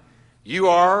 2:9, you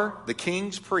are the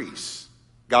king's priests,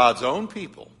 God's own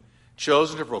people,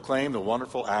 chosen to proclaim the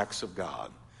wonderful acts of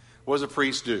God. What does a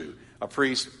priest do? A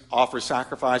priest offers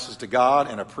sacrifices to God,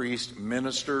 and a priest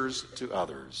ministers to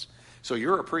others. So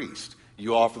you're a priest.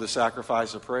 You offer the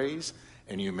sacrifice of praise,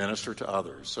 and you minister to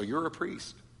others. So you're a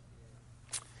priest.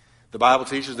 The Bible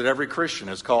teaches that every Christian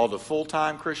is called to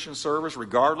full-time Christian service,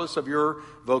 regardless of your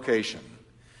vocation.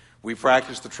 We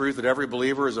practice the truth that every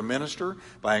believer is a minister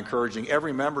by encouraging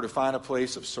every member to find a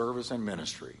place of service and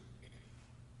ministry.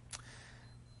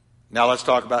 Now let's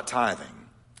talk about tithing.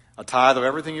 A tithe of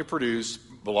everything you produce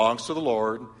belongs to the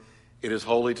Lord. It is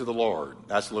holy to the Lord.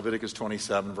 That's Leviticus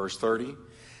 27, verse 30.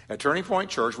 At Turning Point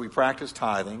Church, we practice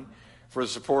tithing for the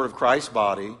support of Christ's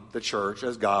body, the church,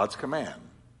 as God's command,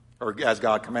 or as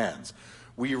God commands.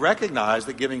 We recognize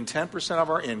that giving 10% of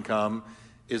our income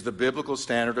is the biblical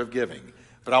standard of giving.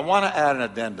 But I want to add an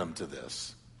addendum to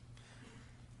this.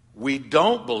 We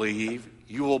don't believe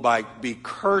you will be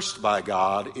cursed by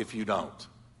God if you don't.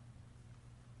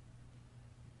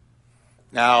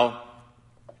 Now,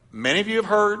 many of you have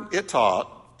heard it taught,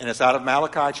 and it's out of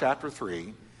Malachi chapter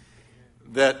 3,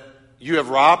 that you have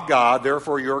robbed God,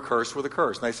 therefore you are cursed with a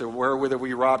curse. And they said, wherewith have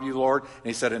we robbed you, Lord? And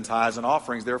he said, in tithes and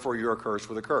offerings, therefore you are cursed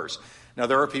with a curse. Now,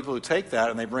 there are people who take that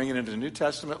and they bring it into New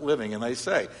Testament living, and they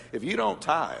say, if you don't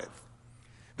tithe,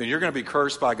 then you're going to be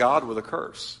cursed by God with a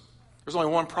curse. There's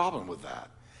only one problem with that.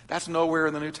 That's nowhere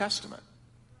in the New Testament.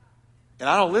 And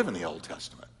I don't live in the Old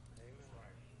Testament.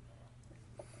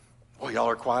 Boy, y'all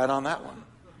are quiet on that one.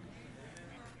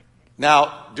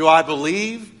 Now, do I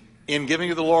believe in giving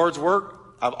to the Lord's work?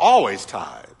 I've always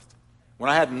tithed.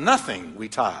 When I had nothing, we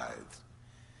tithed.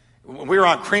 When we were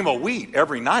on cream of wheat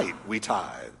every night, we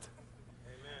tithed.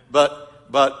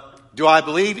 But do I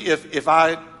believe if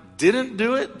I didn't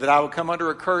do it, that I would come under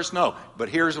a curse? No. But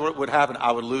here's what would happen.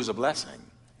 I would lose a blessing.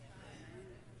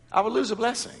 I would lose a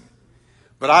blessing.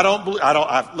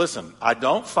 But listen, I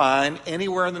don't find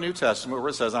anywhere in the New Testament where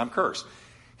it says I'm cursed.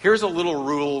 Here's a little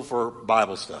rule for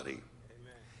Bible study.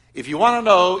 If you want to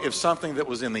know if something that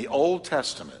was in the Old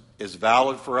Testament is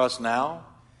valid for us now,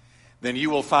 then you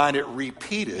will find it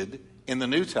repeated in the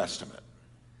New Testament,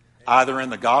 either in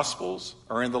the Gospels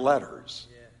or in the letters.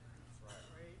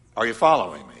 Are you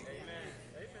following me?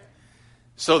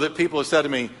 So that people have said to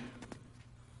me,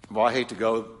 well, I hate to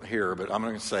go here, but I'm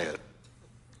going to say it.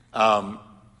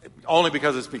 Only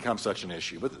because it's become such an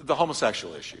issue. But the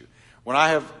homosexual issue. When I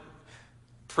have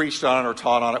preached on it or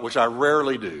taught on it, which I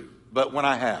rarely do, but when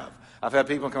I have, I've had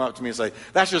people come up to me and say,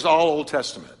 that's just all Old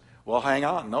Testament. Well, hang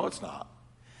on. No, it's not.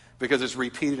 Because it's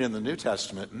repeated in the New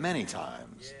Testament many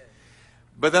times.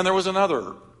 But then there was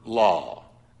another law.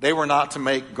 They were not to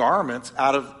make garments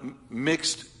out of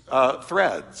mixed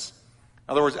threads.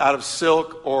 In other words, out of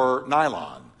silk or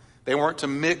nylon. They weren't to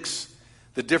mix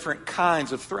the different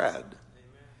kinds of thread.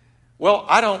 Well,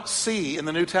 I don't see in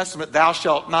the New Testament, thou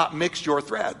shalt not mix your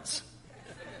threads.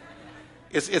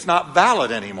 It's not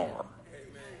valid anymore.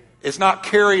 It's not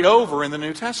carried over in the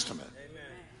New Testament.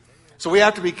 So we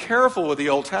have to be careful with the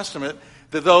Old Testament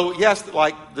that though, yes,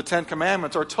 like the Ten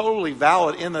Commandments are totally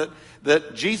valid in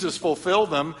that Jesus fulfilled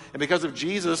them, and because of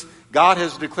Jesus, God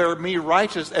has declared me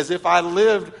righteous as if I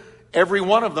lived every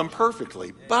one of them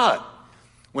perfectly. But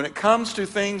when it comes to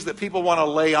things that people want to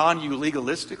lay on you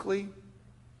legalistically,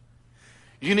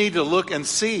 you need to look and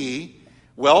see,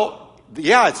 well,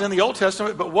 yeah, it's in the Old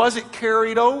Testament, but was it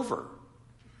carried over?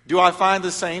 Do I find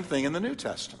the same thing in the New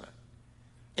Testament?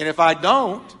 And if I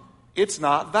don't, it's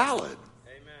not valid.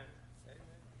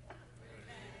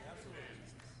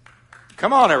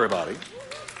 Come on, everybody.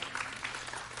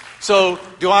 So,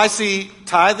 do I see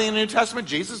tithing in the New Testament?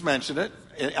 Jesus mentioned it.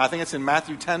 I think it's in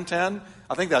Matthew 10:10.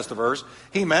 I think that's the verse.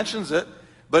 He mentions it,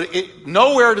 but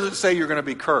nowhere does it say you're going to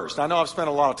be cursed. I know I've spent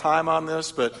a lot of time on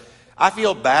this, but I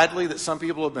feel badly that some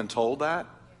people have been told that.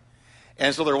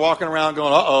 And so they're walking around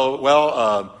going,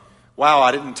 wow,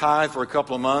 I didn't tithe for a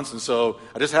couple of months, and so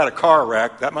I just had a car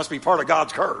wreck. That must be part of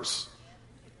God's curse.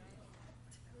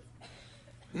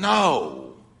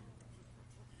 No.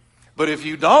 But if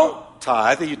you don't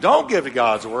tithe, if you don't give to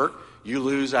God's work, you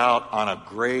lose out on a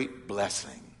great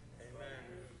blessing.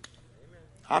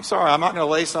 I'm sorry, I'm not going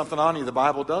to lay something on you the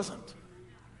Bible doesn't.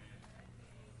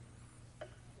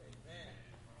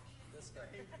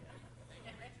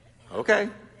 Okay.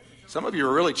 Some of you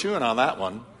are really chewing on that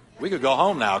one. We could go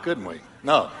home now, couldn't we?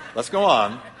 No, let's go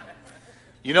on.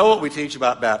 You know what we teach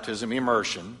about baptism,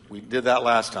 immersion. We did that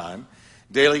last time.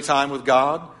 Daily time with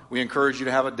God. We encourage you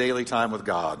to have a daily time with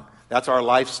God. That's our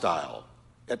lifestyle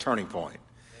at Turning Point.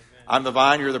 I'm the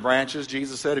vine, you're the branches.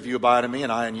 Jesus said, if you abide in me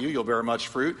and I in you, you'll bear much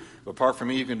fruit. But apart from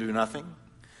me, you can do nothing.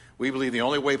 We believe the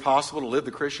only way possible to live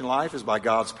the Christian life is by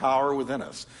God's power within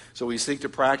us. So we seek to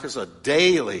practice a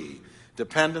daily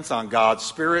dependence on God's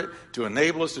Spirit to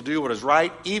enable us to do what is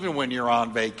right, even when you're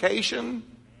on vacation.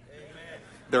 Amen.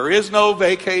 There is no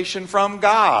vacation from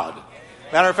God. Amen.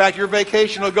 Matter of fact, your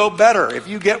vacation will go better if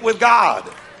you get with God.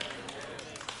 Amen.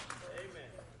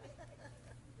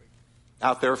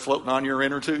 Out there floating on your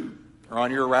inner tube or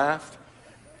on your raft.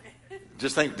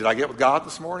 Just think, did I get with God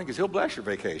this morning? Because He'll bless your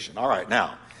vacation. All right,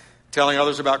 now, telling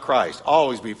others about Christ.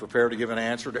 Always be prepared to give an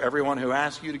answer to everyone who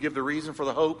asks you to give the reason for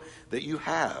the hope that you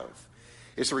have.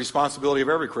 It's the responsibility of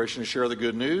every Christian to share the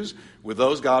good news with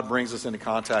those God brings us into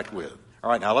contact with. All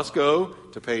right, now let's go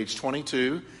to page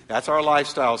 22. That's our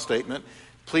lifestyle statement.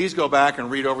 Please go back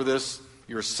and read over this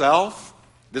yourself.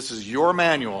 This is your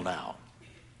manual now.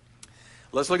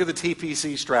 Let's look at the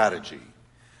TPC strategy.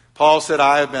 Paul said,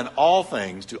 I have been all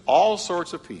things to all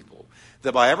sorts of people,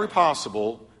 that by every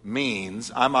possible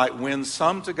means I might win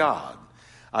some to God.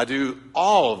 I do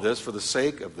all of this for the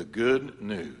sake of the good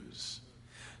news.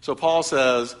 So Paul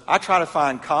says, I try to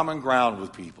find common ground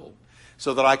with people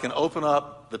so that I can open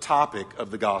up the topic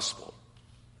of the gospel.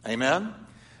 Amen?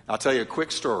 I'll tell you a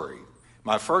quick story.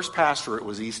 My first pastorate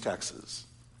was East Texas.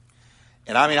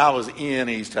 And I was in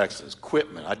East Texas,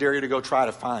 Quitman. I dare you to go try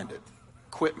to find it.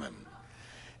 Quitman.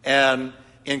 And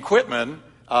in Quitman,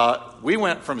 we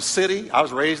went from city, I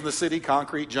was raised in the city,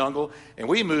 concrete jungle, and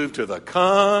we moved to the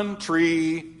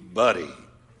country buddy,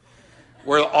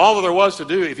 where all there was to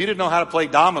do, if you didn't know how to play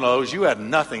dominoes, you had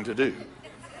nothing to do.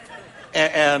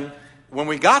 And when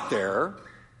we got there,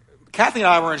 Kathy and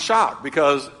I were in shock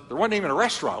because there wasn't even a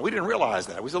restaurant. We didn't realize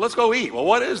that. We said, let's go eat. Well,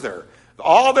 what is there?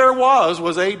 All there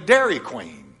was a Dairy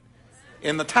Queen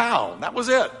in the town. That was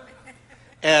it.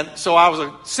 And so I was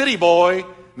a city boy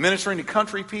ministering to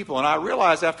country people, and I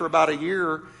realized after about a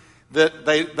year that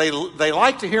they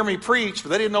liked to hear me preach, but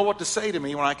they didn't know what to say to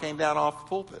me when I came down off the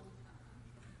pulpit.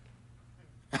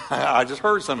 I just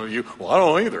heard some of you, well, I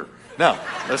don't either. Now,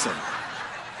 listen.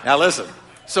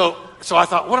 So I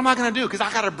thought, what am I going to do? Because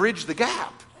I got to bridge the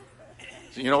gap.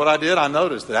 So you know what I did? I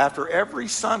noticed that after every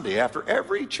Sunday, after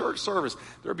every church service,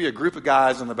 there'd be a group of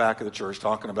guys in the back of the church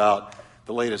talking about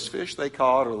the latest fish they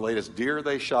caught or the latest deer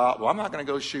they shot. Well, I'm not going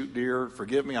to go shoot deer.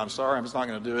 Forgive me. I'm sorry. I'm just not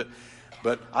going to do it.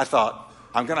 But I thought,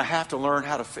 I'm going to have to learn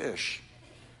how to fish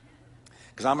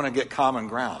because I'm going to get common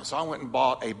ground. So I went and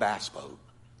bought a bass boat,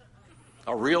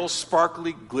 a real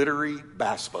sparkly, glittery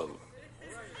bass boat.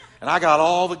 And I got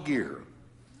all the gear.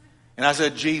 And I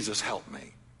said, Jesus, help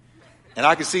me. And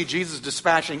I could see Jesus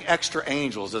dispatching extra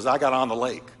angels as I got on the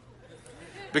lake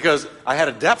because I had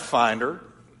a depth finder.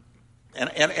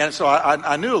 And so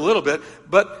I knew a little bit,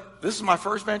 but this is my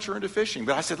first venture into fishing.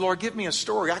 But I said, Lord, give me a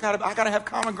story. I got to have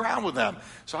common ground with them.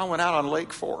 So I went out on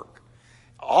Lake Fork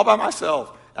all by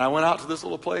myself. And I went out to this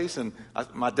little place, and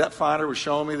my depth finder was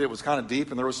showing me that it was kind of deep,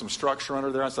 and there was some structure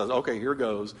under there. I said, okay, here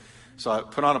goes. So I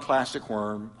put on a plastic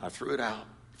worm. I threw it out.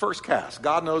 First cast.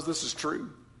 God knows this is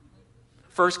true.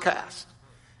 First cast.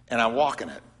 And I'm walking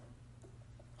it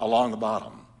along the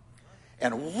bottom.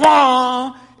 And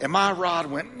wah! And my rod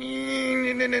went,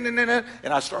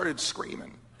 and I started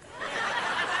screaming.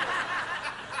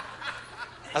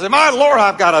 I said, my Lord,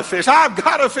 I've got a fish. I've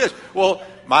got a fish. Well,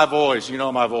 my voice, you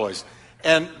know my voice.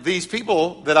 And these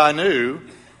people that I knew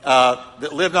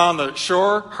that lived on the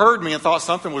shore heard me and thought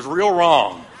something was real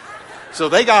wrong. So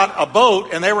they got a boat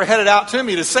and they were headed out to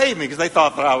me to save me because they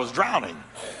thought that I was drowning.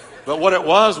 But what it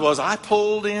was I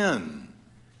pulled in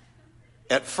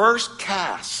at first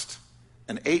cast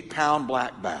an 8-pound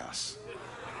black bass.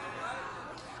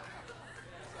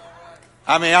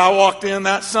 I walked in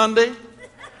that Sunday.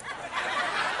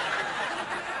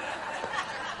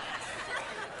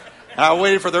 I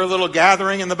waited for their little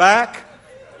gathering in the back.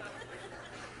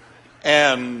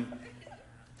 And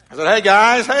I said, hey,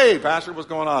 guys. Hey, Pastor, what's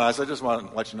going on? I said, just want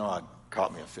to let you know I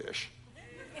caught me a fish.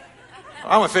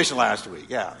 I went fishing last week.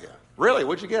 Yeah. Really?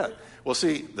 What'd you get? Well,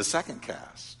 see, the second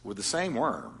cast with the same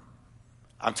worm,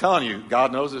 I'm telling you,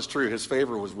 God knows it's true. His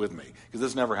favor was with me because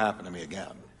this never happened to me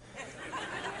again.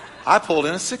 I pulled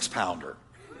in a 6-pounder.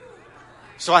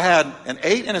 So I had an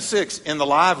 8 and a 6 in the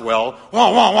live well,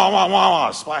 wah, wah, wah, wah, wah,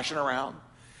 wah, splashing around.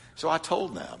 So I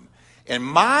told them. And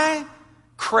my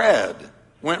cred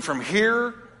went from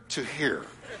here to here.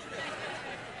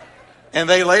 And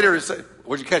they later said,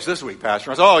 what'd you catch this week, Pastor?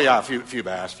 I said, oh, yeah, a few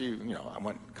bass. I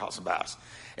went and caught some bass.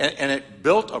 And it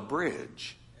built a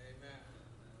bridge.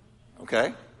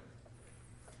 Okay?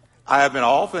 I have been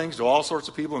all things to all sorts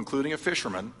of people, including a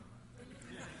fisherman,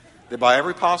 that by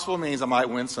every possible means I might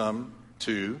win some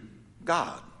to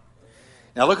God.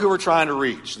 Now look who we're trying to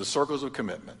reach, the circles of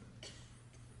commitment.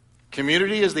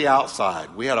 Community is the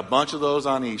outside. We had a bunch of those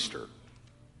on Easter.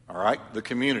 All right? The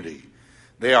community.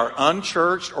 They are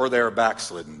unchurched or they are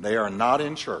backslidden. They are not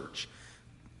in church.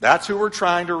 That's who we're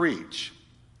trying to reach.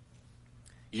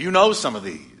 You know some of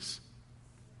these.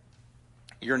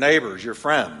 Your neighbors, your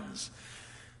friends,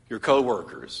 your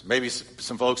co-workers, maybe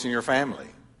some folks in your family.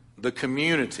 The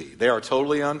community. They are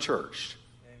totally unchurched.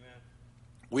 Amen.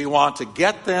 We want to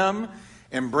get them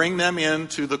and bring them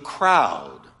into the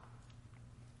crowd.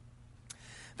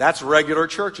 That's regular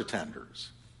church attenders.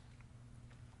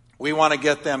 We want to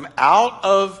get them out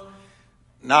of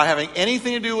not having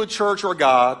anything to do with church or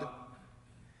God,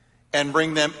 and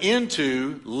bring them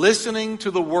into listening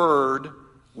to the Word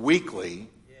weekly.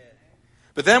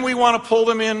 But then we want to pull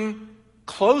them in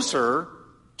closer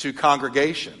to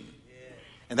congregation.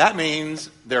 And that means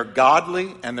they're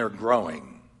godly and they're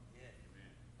growing.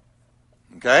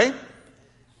 Okay?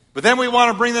 But then we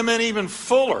want to bring them in even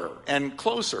fuller and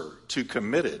closer to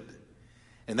committed.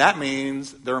 And that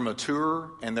means they're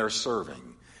mature and they're serving.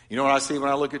 You know what I see when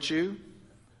I look at you?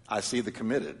 I see the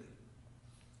committed.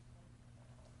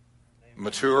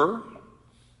 Mature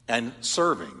and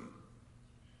serving.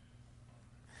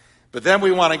 But then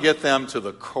we want to get them to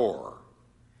the core.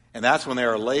 And that's when they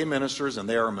are lay ministers and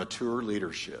they are mature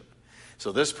leadership.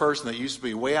 So this person that used to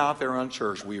be way out there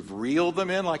unchurched, we've reeled them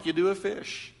in like you do a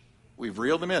fish. We've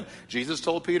reeled them in. Jesus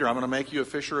told Peter, I'm going to make you a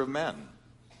fisher of men.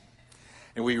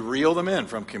 And we reel them in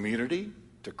from community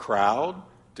to crowd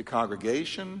to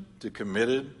congregation to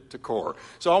committed to core.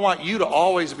 So I want you to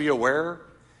always be aware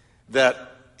that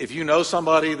if you know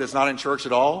somebody that's not in church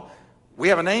at all, we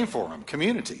have a name for them,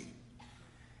 community.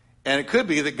 And it could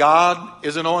be that God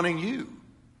is anointing you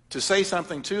to say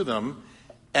something to them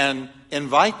and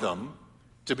invite them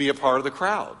to be a part of the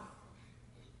crowd.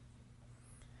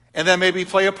 And then maybe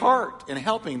play a part in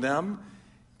helping them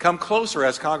come closer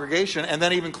as congregation and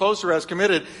then even closer as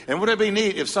committed. And wouldn't it be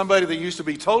neat if somebody that used to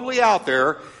be totally out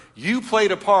there, you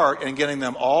played a part in getting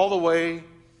them all the way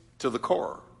to the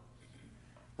core,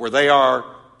 where they are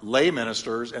lay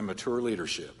ministers and mature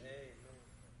leadership.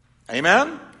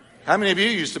 Amen? How many of you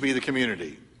used to be the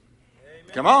community?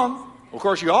 Amen. Come on. Well, of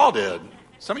course, you all did.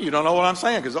 Some of you don't know what I'm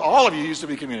saying because all of you used to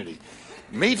be community.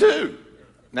 Me too.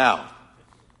 Now,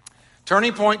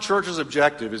 Turning Point Church's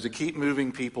objective is to keep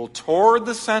moving people toward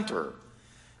the center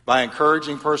by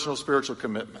encouraging personal spiritual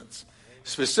commitments.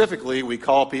 Specifically, we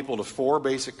call people to 4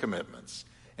 basic commitments.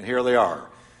 And here they are.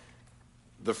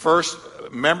 The first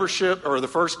membership or the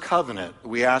first covenant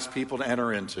we ask people to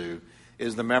enter into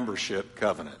is the membership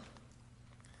covenant.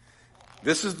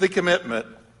 This is the commitment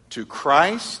to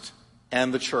Christ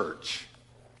and the church.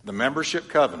 The membership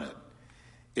covenant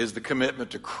is the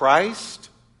commitment to Christ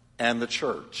and the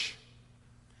church.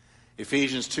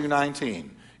 Ephesians 2:19,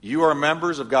 you are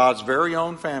members of God's very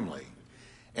own family,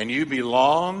 and you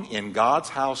belong in God's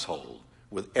household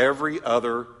with every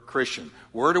other Christian.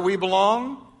 Where do we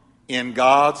belong? In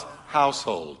God's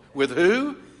household. With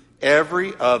who?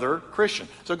 Every other Christian.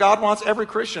 So God wants every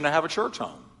Christian to have a church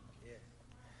home.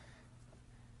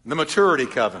 The maturity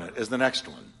covenant is the next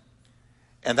one.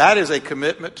 And that is a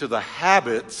commitment to the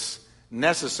habits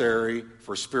necessary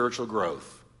for spiritual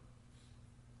growth.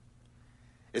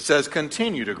 It says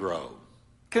continue to grow.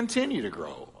 Continue to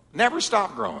grow. Never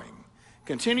stop growing.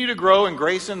 Continue to grow in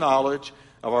grace and knowledge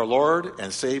of our Lord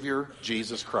and Savior,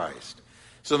 Jesus Christ.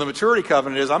 So the maturity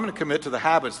covenant is I'm going to commit to the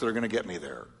habits that are going to get me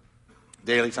there.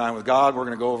 Daily time with God, we're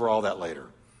going to go over all that later.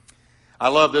 I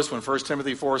love this one, 1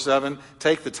 Timothy 4:7.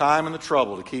 Take the time and the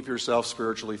trouble to keep yourself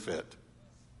spiritually fit.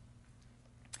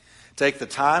 Take the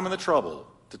time and the trouble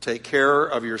to take care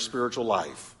of your spiritual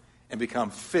life and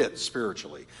become fit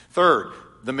spiritually. Third,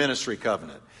 the ministry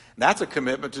covenant. That's a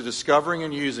commitment to discovering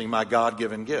and using my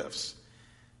God-given gifts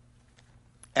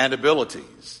and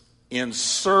abilities in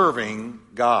serving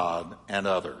God and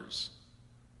others.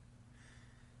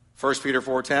 1 Peter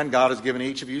 4:10, God has given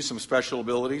each of you some special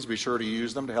abilities. Be sure to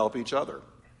use them to help each other.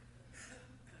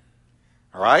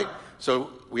 All right?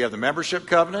 So we have the membership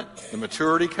covenant, the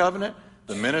maturity covenant,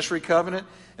 the ministry covenant,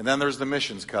 and then there's the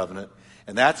missions covenant.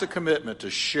 And that's a commitment to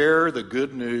share the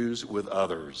good news with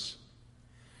others.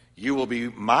 You will be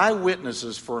my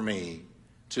witnesses for me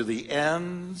to the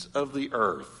ends of the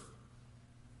earth.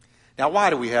 Now, why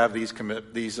do we have these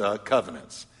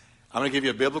covenants? I'm going to give you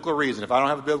a biblical reason. If I don't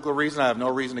have a biblical reason, I have no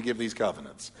reason to give these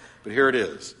covenants. But here it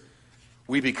is.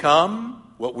 We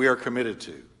become what we are committed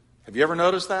to. Have you ever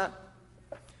noticed that?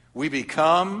 We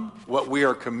become what we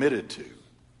are committed to.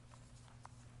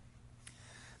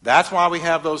 That's why we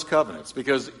have those covenants.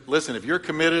 Because, listen, if you're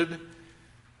committed,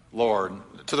 Lord,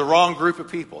 to the wrong group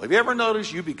of people, have you ever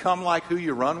noticed you become like who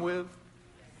you run with?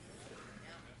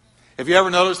 Have you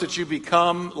ever noticed that you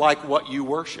become like what you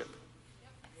worship?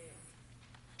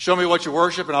 Show me what you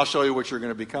worship and I'll show you what you're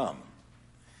going to become.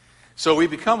 So we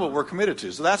become what we're committed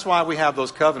to. So that's why we have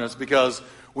those covenants, because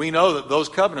we know that those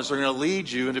covenants are going to lead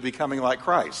you into becoming like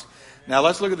Christ. Now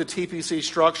let's look at the TPC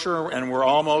structure, and we're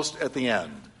almost at the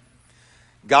end.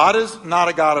 God is not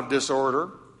a God of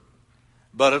disorder,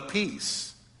 but of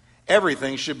peace.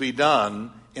 Everything should be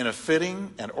done in a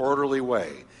fitting and orderly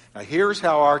way. Now here's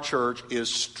how our church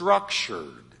is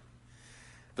structured.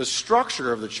 The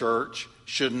structure of the church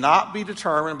should not be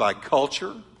determined by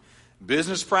culture,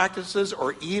 business practices,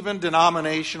 or even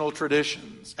denominational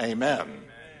traditions. Amen.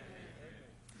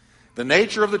 The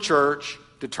nature of the church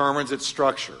determines its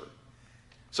structure.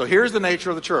 So here's the nature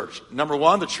of the church. Number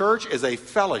one, the church is a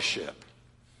fellowship.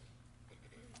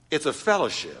 It's a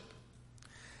fellowship.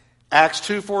 Acts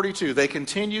 2:42, they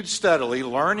continued steadily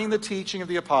learning the teaching of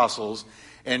the apostles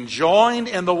and joined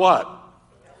in the what?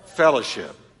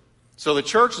 Fellowship. So the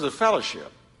church is a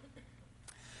fellowship.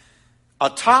 A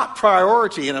top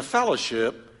priority in a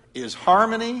fellowship is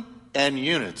harmony and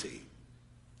unity.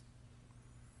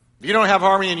 If you don't have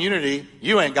harmony and unity,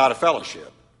 you ain't got a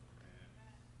fellowship.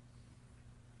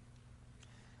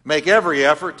 Make every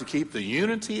effort to keep the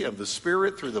unity of the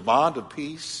Spirit through the bond of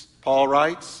peace, Paul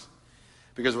writes,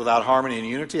 because without harmony and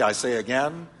unity, I say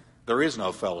again, there is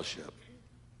no fellowship.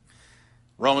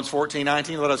 Romans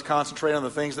 14:19, let us concentrate on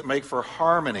the things that make for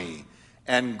harmony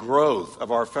and growth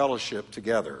of our fellowship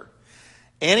together.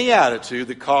 Any attitude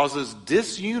that causes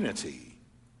disunity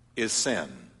is sin.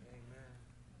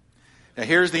 Now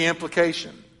here's the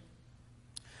implication.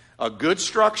 A good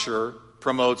structure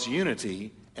promotes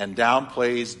unity and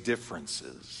downplays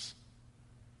differences.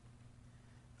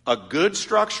 A good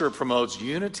structure promotes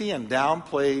unity and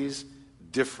downplays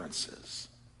differences.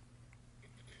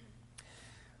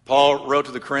 Paul wrote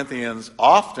to the Corinthians,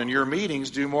 often your meetings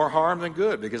do more harm than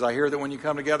good, because I hear that when you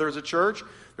come together as a church,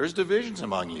 there's divisions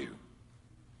among you.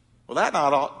 Well, that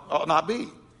ought not be,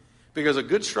 because a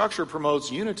good structure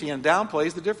promotes unity and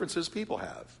downplays the differences people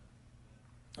have.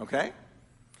 Okay?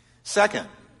 Second,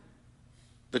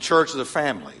 the church is a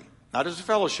family. Not just a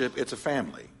fellowship, it's a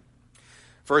family.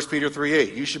 1 Peter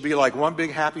 3:8, you should be like one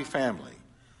big happy family.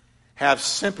 Have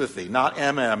sympathy, not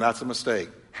MM, that's a mistake.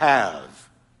 Have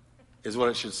is what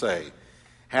it should say.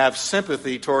 Have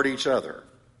sympathy toward each other,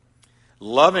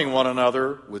 loving one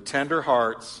another with tender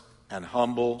hearts and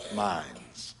humble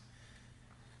minds.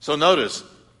 So notice,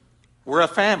 we're a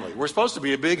family. We're supposed to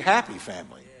be a big happy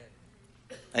family.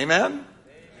 Amen?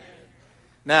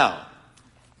 Now,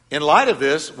 in light of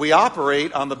this, we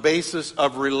operate on the basis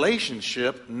of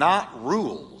relationship, not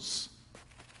rules.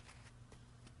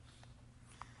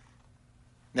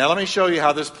 Now let me show you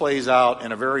how this plays out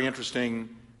in a very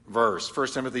interesting verse,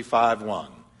 1 Timothy 5:1.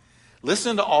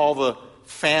 Listen to all the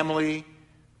family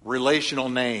relational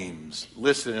names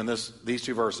listed in these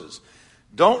two verses.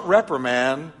 Don't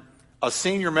reprimand a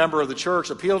senior member of the church.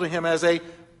 Appeal to him as a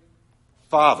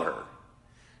father.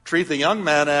 Treat the young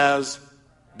men as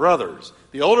brothers.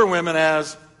 The older women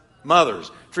as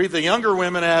mothers. Treat the younger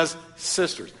women as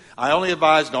sisters. I only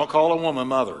advise don't call a woman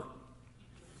mother.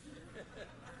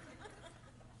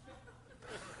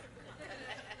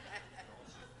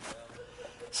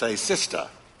 Say sister.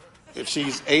 If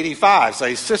she's 85,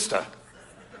 say sister.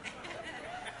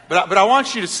 But I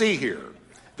want you to see here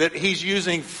that he's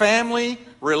using family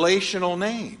relational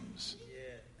names.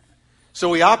 So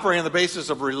we operate on the basis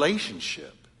of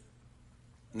relationship,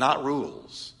 not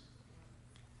rules.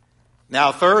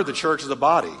 Now, third, the church is a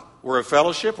body. We're a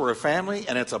fellowship, we're a family,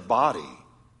 and it's a body.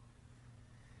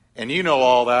 And you know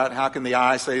all that. How can the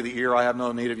eye say to the ear, I have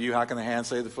no need of you? How can the hand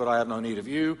say to the foot, I have no need of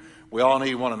you? We all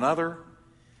need one another.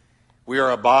 We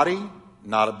are a body,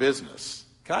 not a business.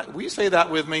 Will you say that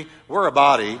with me? We're a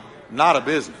body, not a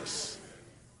business.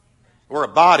 We're a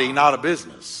body, not a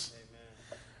business.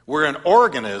 We're an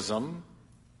organism,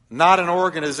 not an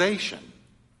organization.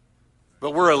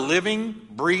 But we're a living,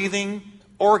 breathing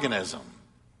organism,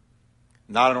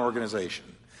 not an organization.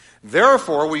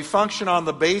 Therefore, we function on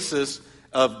the basis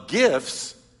of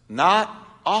gifts, not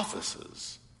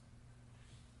offices.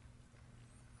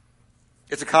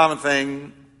 It's a common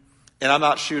thing, and I'm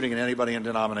not shooting at anybody in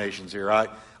denominations here. I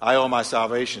owe my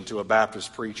salvation to a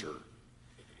Baptist preacher.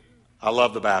 I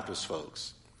love the Baptist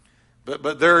folks.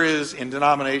 But there is, in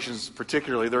denominations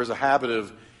particularly, there's a habit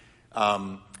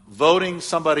of voting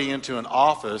somebody into an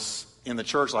office in the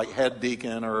church, like head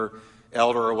deacon or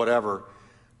elder or whatever,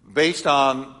 based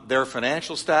on their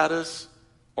financial status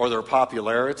or their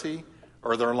popularity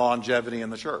or their longevity in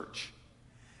the church.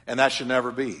 And that should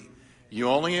never be. You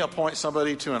only appoint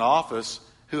somebody to an office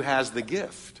who has the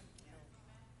gift.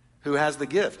 Who has the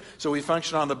gift. So we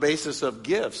function on the basis of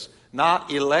gifts,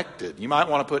 not elected. You might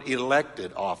want to put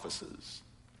elected offices.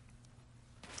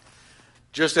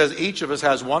 Just as each of us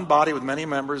has one body with many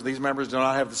members, these members do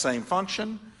not have the same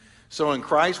function. So in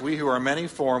Christ, we who are many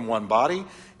form one body,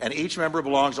 and each member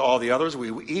belongs to all the others.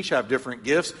 We each have different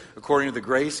gifts according to the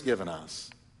grace given us.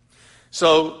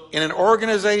 So in an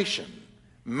organization,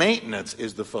 maintenance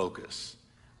is the focus.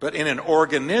 But in an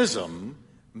organism,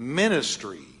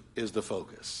 ministry is the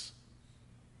focus.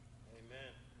 Amen.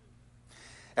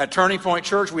 At Turning Point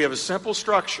Church, we have a simple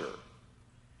structure.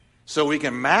 so we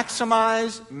can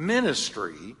maximize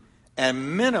ministry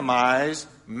and minimize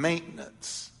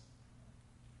maintenance.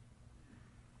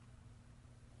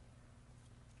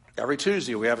 Every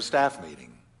Tuesday we have a staff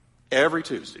meeting. Every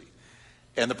Tuesday.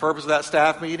 And the purpose of that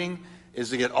staff meeting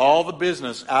is to get all the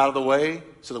business out of the way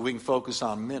so that we can focus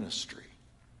on ministry.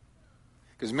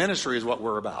 Because ministry is what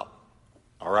we're about.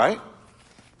 All right?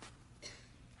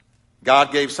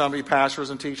 God gave somebody, pastors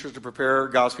and teachers, to prepare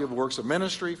God's people works of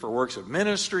ministry,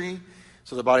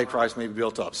 so the body of Christ may be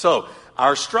built up. So,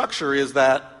 our structure is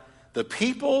that the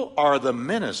people are the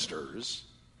ministers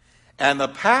and the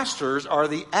pastors are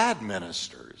the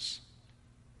administrators.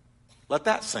 Let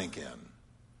that sink in.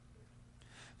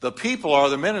 The people are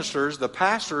the ministers, the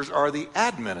pastors are the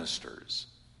administrators.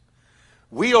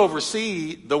 We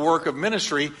oversee the work of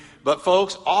ministry, but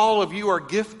folks, all of you are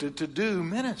gifted to do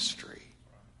ministry.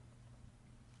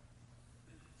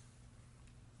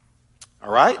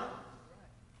 All right?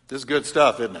 This is good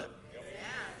stuff, isn't it?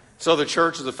 So the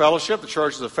church is a fellowship, the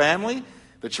church is a family,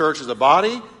 the church is a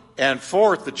body, and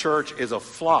fourth, the church is a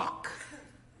flock.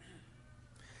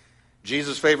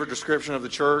 Jesus' favorite description of the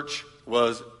church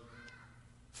was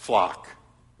flock.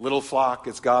 Little flock,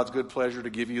 it's God's good pleasure to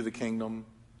give you the kingdom,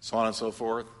 so on and so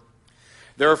forth.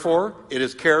 Therefore, it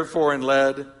is cared for and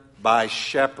led by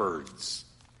shepherds.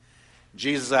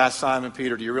 Jesus asked Simon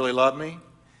Peter, "Do you really love me?"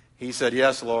 He said,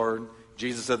 "Yes, Lord."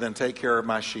 Jesus said, "Then take care of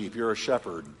my sheep." You're a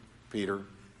shepherd, Peter.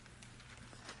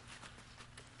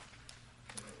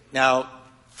 Now,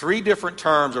 3 different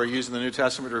terms are used in the New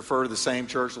Testament to refer to the same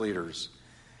church leaders.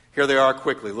 Here they are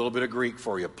quickly, a little bit of Greek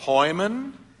for you.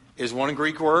 Poimen is one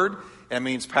Greek word and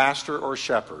means pastor or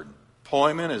shepherd.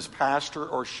 Poimen is pastor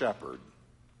or shepherd.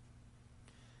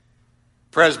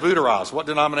 Presbyteros, what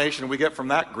denomination do we get from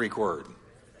that Greek word?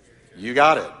 You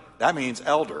got it. That means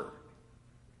elder.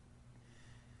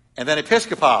 And then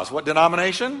episkopos, what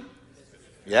denomination?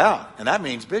 Yeah, and that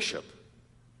means bishop.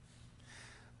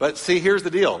 But see, here's the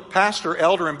deal. Pastor,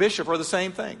 elder, and bishop are the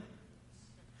same thing.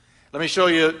 Let me show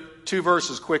you 2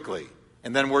 verses quickly,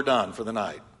 and then we're done for the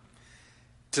night.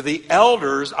 To the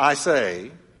elders I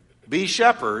say, be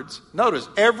shepherds. Notice,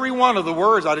 every one of the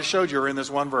words I just showed you are in this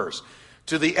one verse.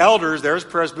 To the elders, there's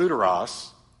presbyteros,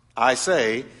 I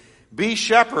say, be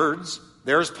shepherds,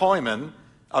 there's poimen,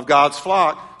 of God's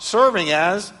flock, serving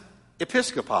as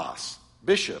episkopos,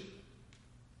 bishop,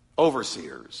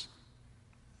 overseers.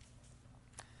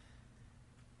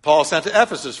 Paul sent to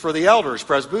Ephesus for the elders,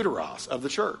 presbyteros, of the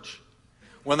church.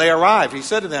 When they arrived, he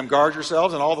said to them, guard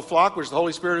yourselves and all the flock which the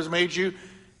Holy Spirit has made you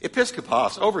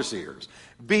episkopos, overseers.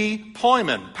 Be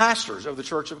poimen, pastors of the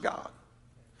church of God.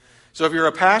 So if you're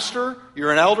a pastor,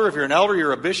 you're an elder. If you're an elder,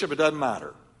 you're a bishop. It doesn't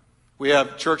matter. We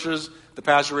have churches, the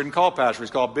pastor isn't called pastor,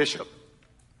 he's called bishop.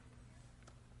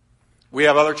 We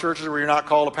have other churches where you're not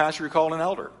called a pastor, you're called an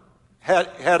elder.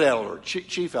 Head elder,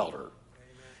 chief elder.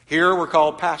 Here we're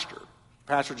called pastor.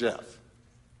 Pastor Jeff.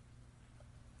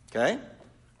 Okay?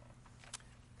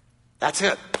 That's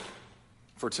it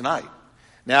for tonight.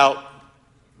 Now,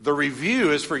 the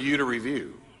review is for you to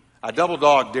review. I double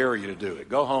dog dare you to do it.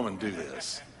 Go home and do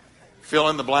this. Fill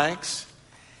in the blanks.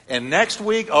 And next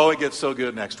week, it gets so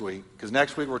good next week. Because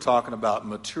next week we're talking about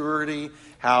maturity,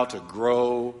 how to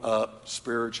grow up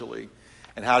spiritually,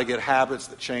 and how to get habits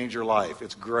that change your life.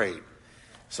 It's great.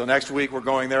 So next week we're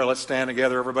going there. Let's stand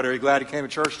together. Everybody, are you glad you came to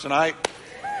church tonight?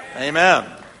 Amen.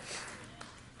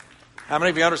 How many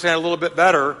of you understand a little bit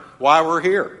better why we're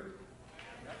here?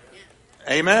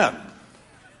 Amen.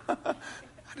 I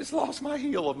just lost my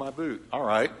heel of my boot. All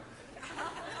right.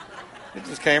 It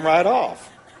just came right off.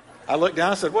 I looked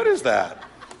down and said, what is that?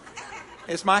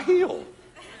 It's my heel.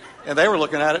 And they were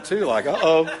looking at it too, like,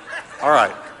 uh-oh. All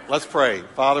right, let's pray.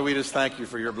 Father, we just thank you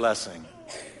for your blessing.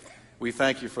 We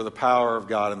thank you for the power of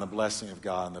God and the blessing of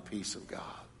God and the peace of God.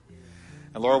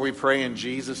 And Lord, we pray in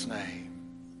Jesus' name.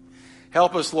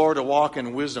 Help us, Lord, to walk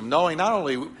in wisdom, knowing not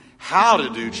only how to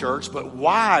do church, but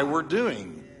why we're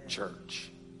doing church.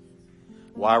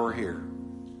 Why we're here.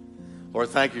 Lord,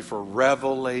 thank you for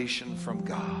revelation from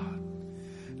God.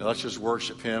 Now let's just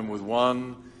worship him with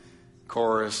one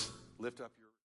chorus. Lift up your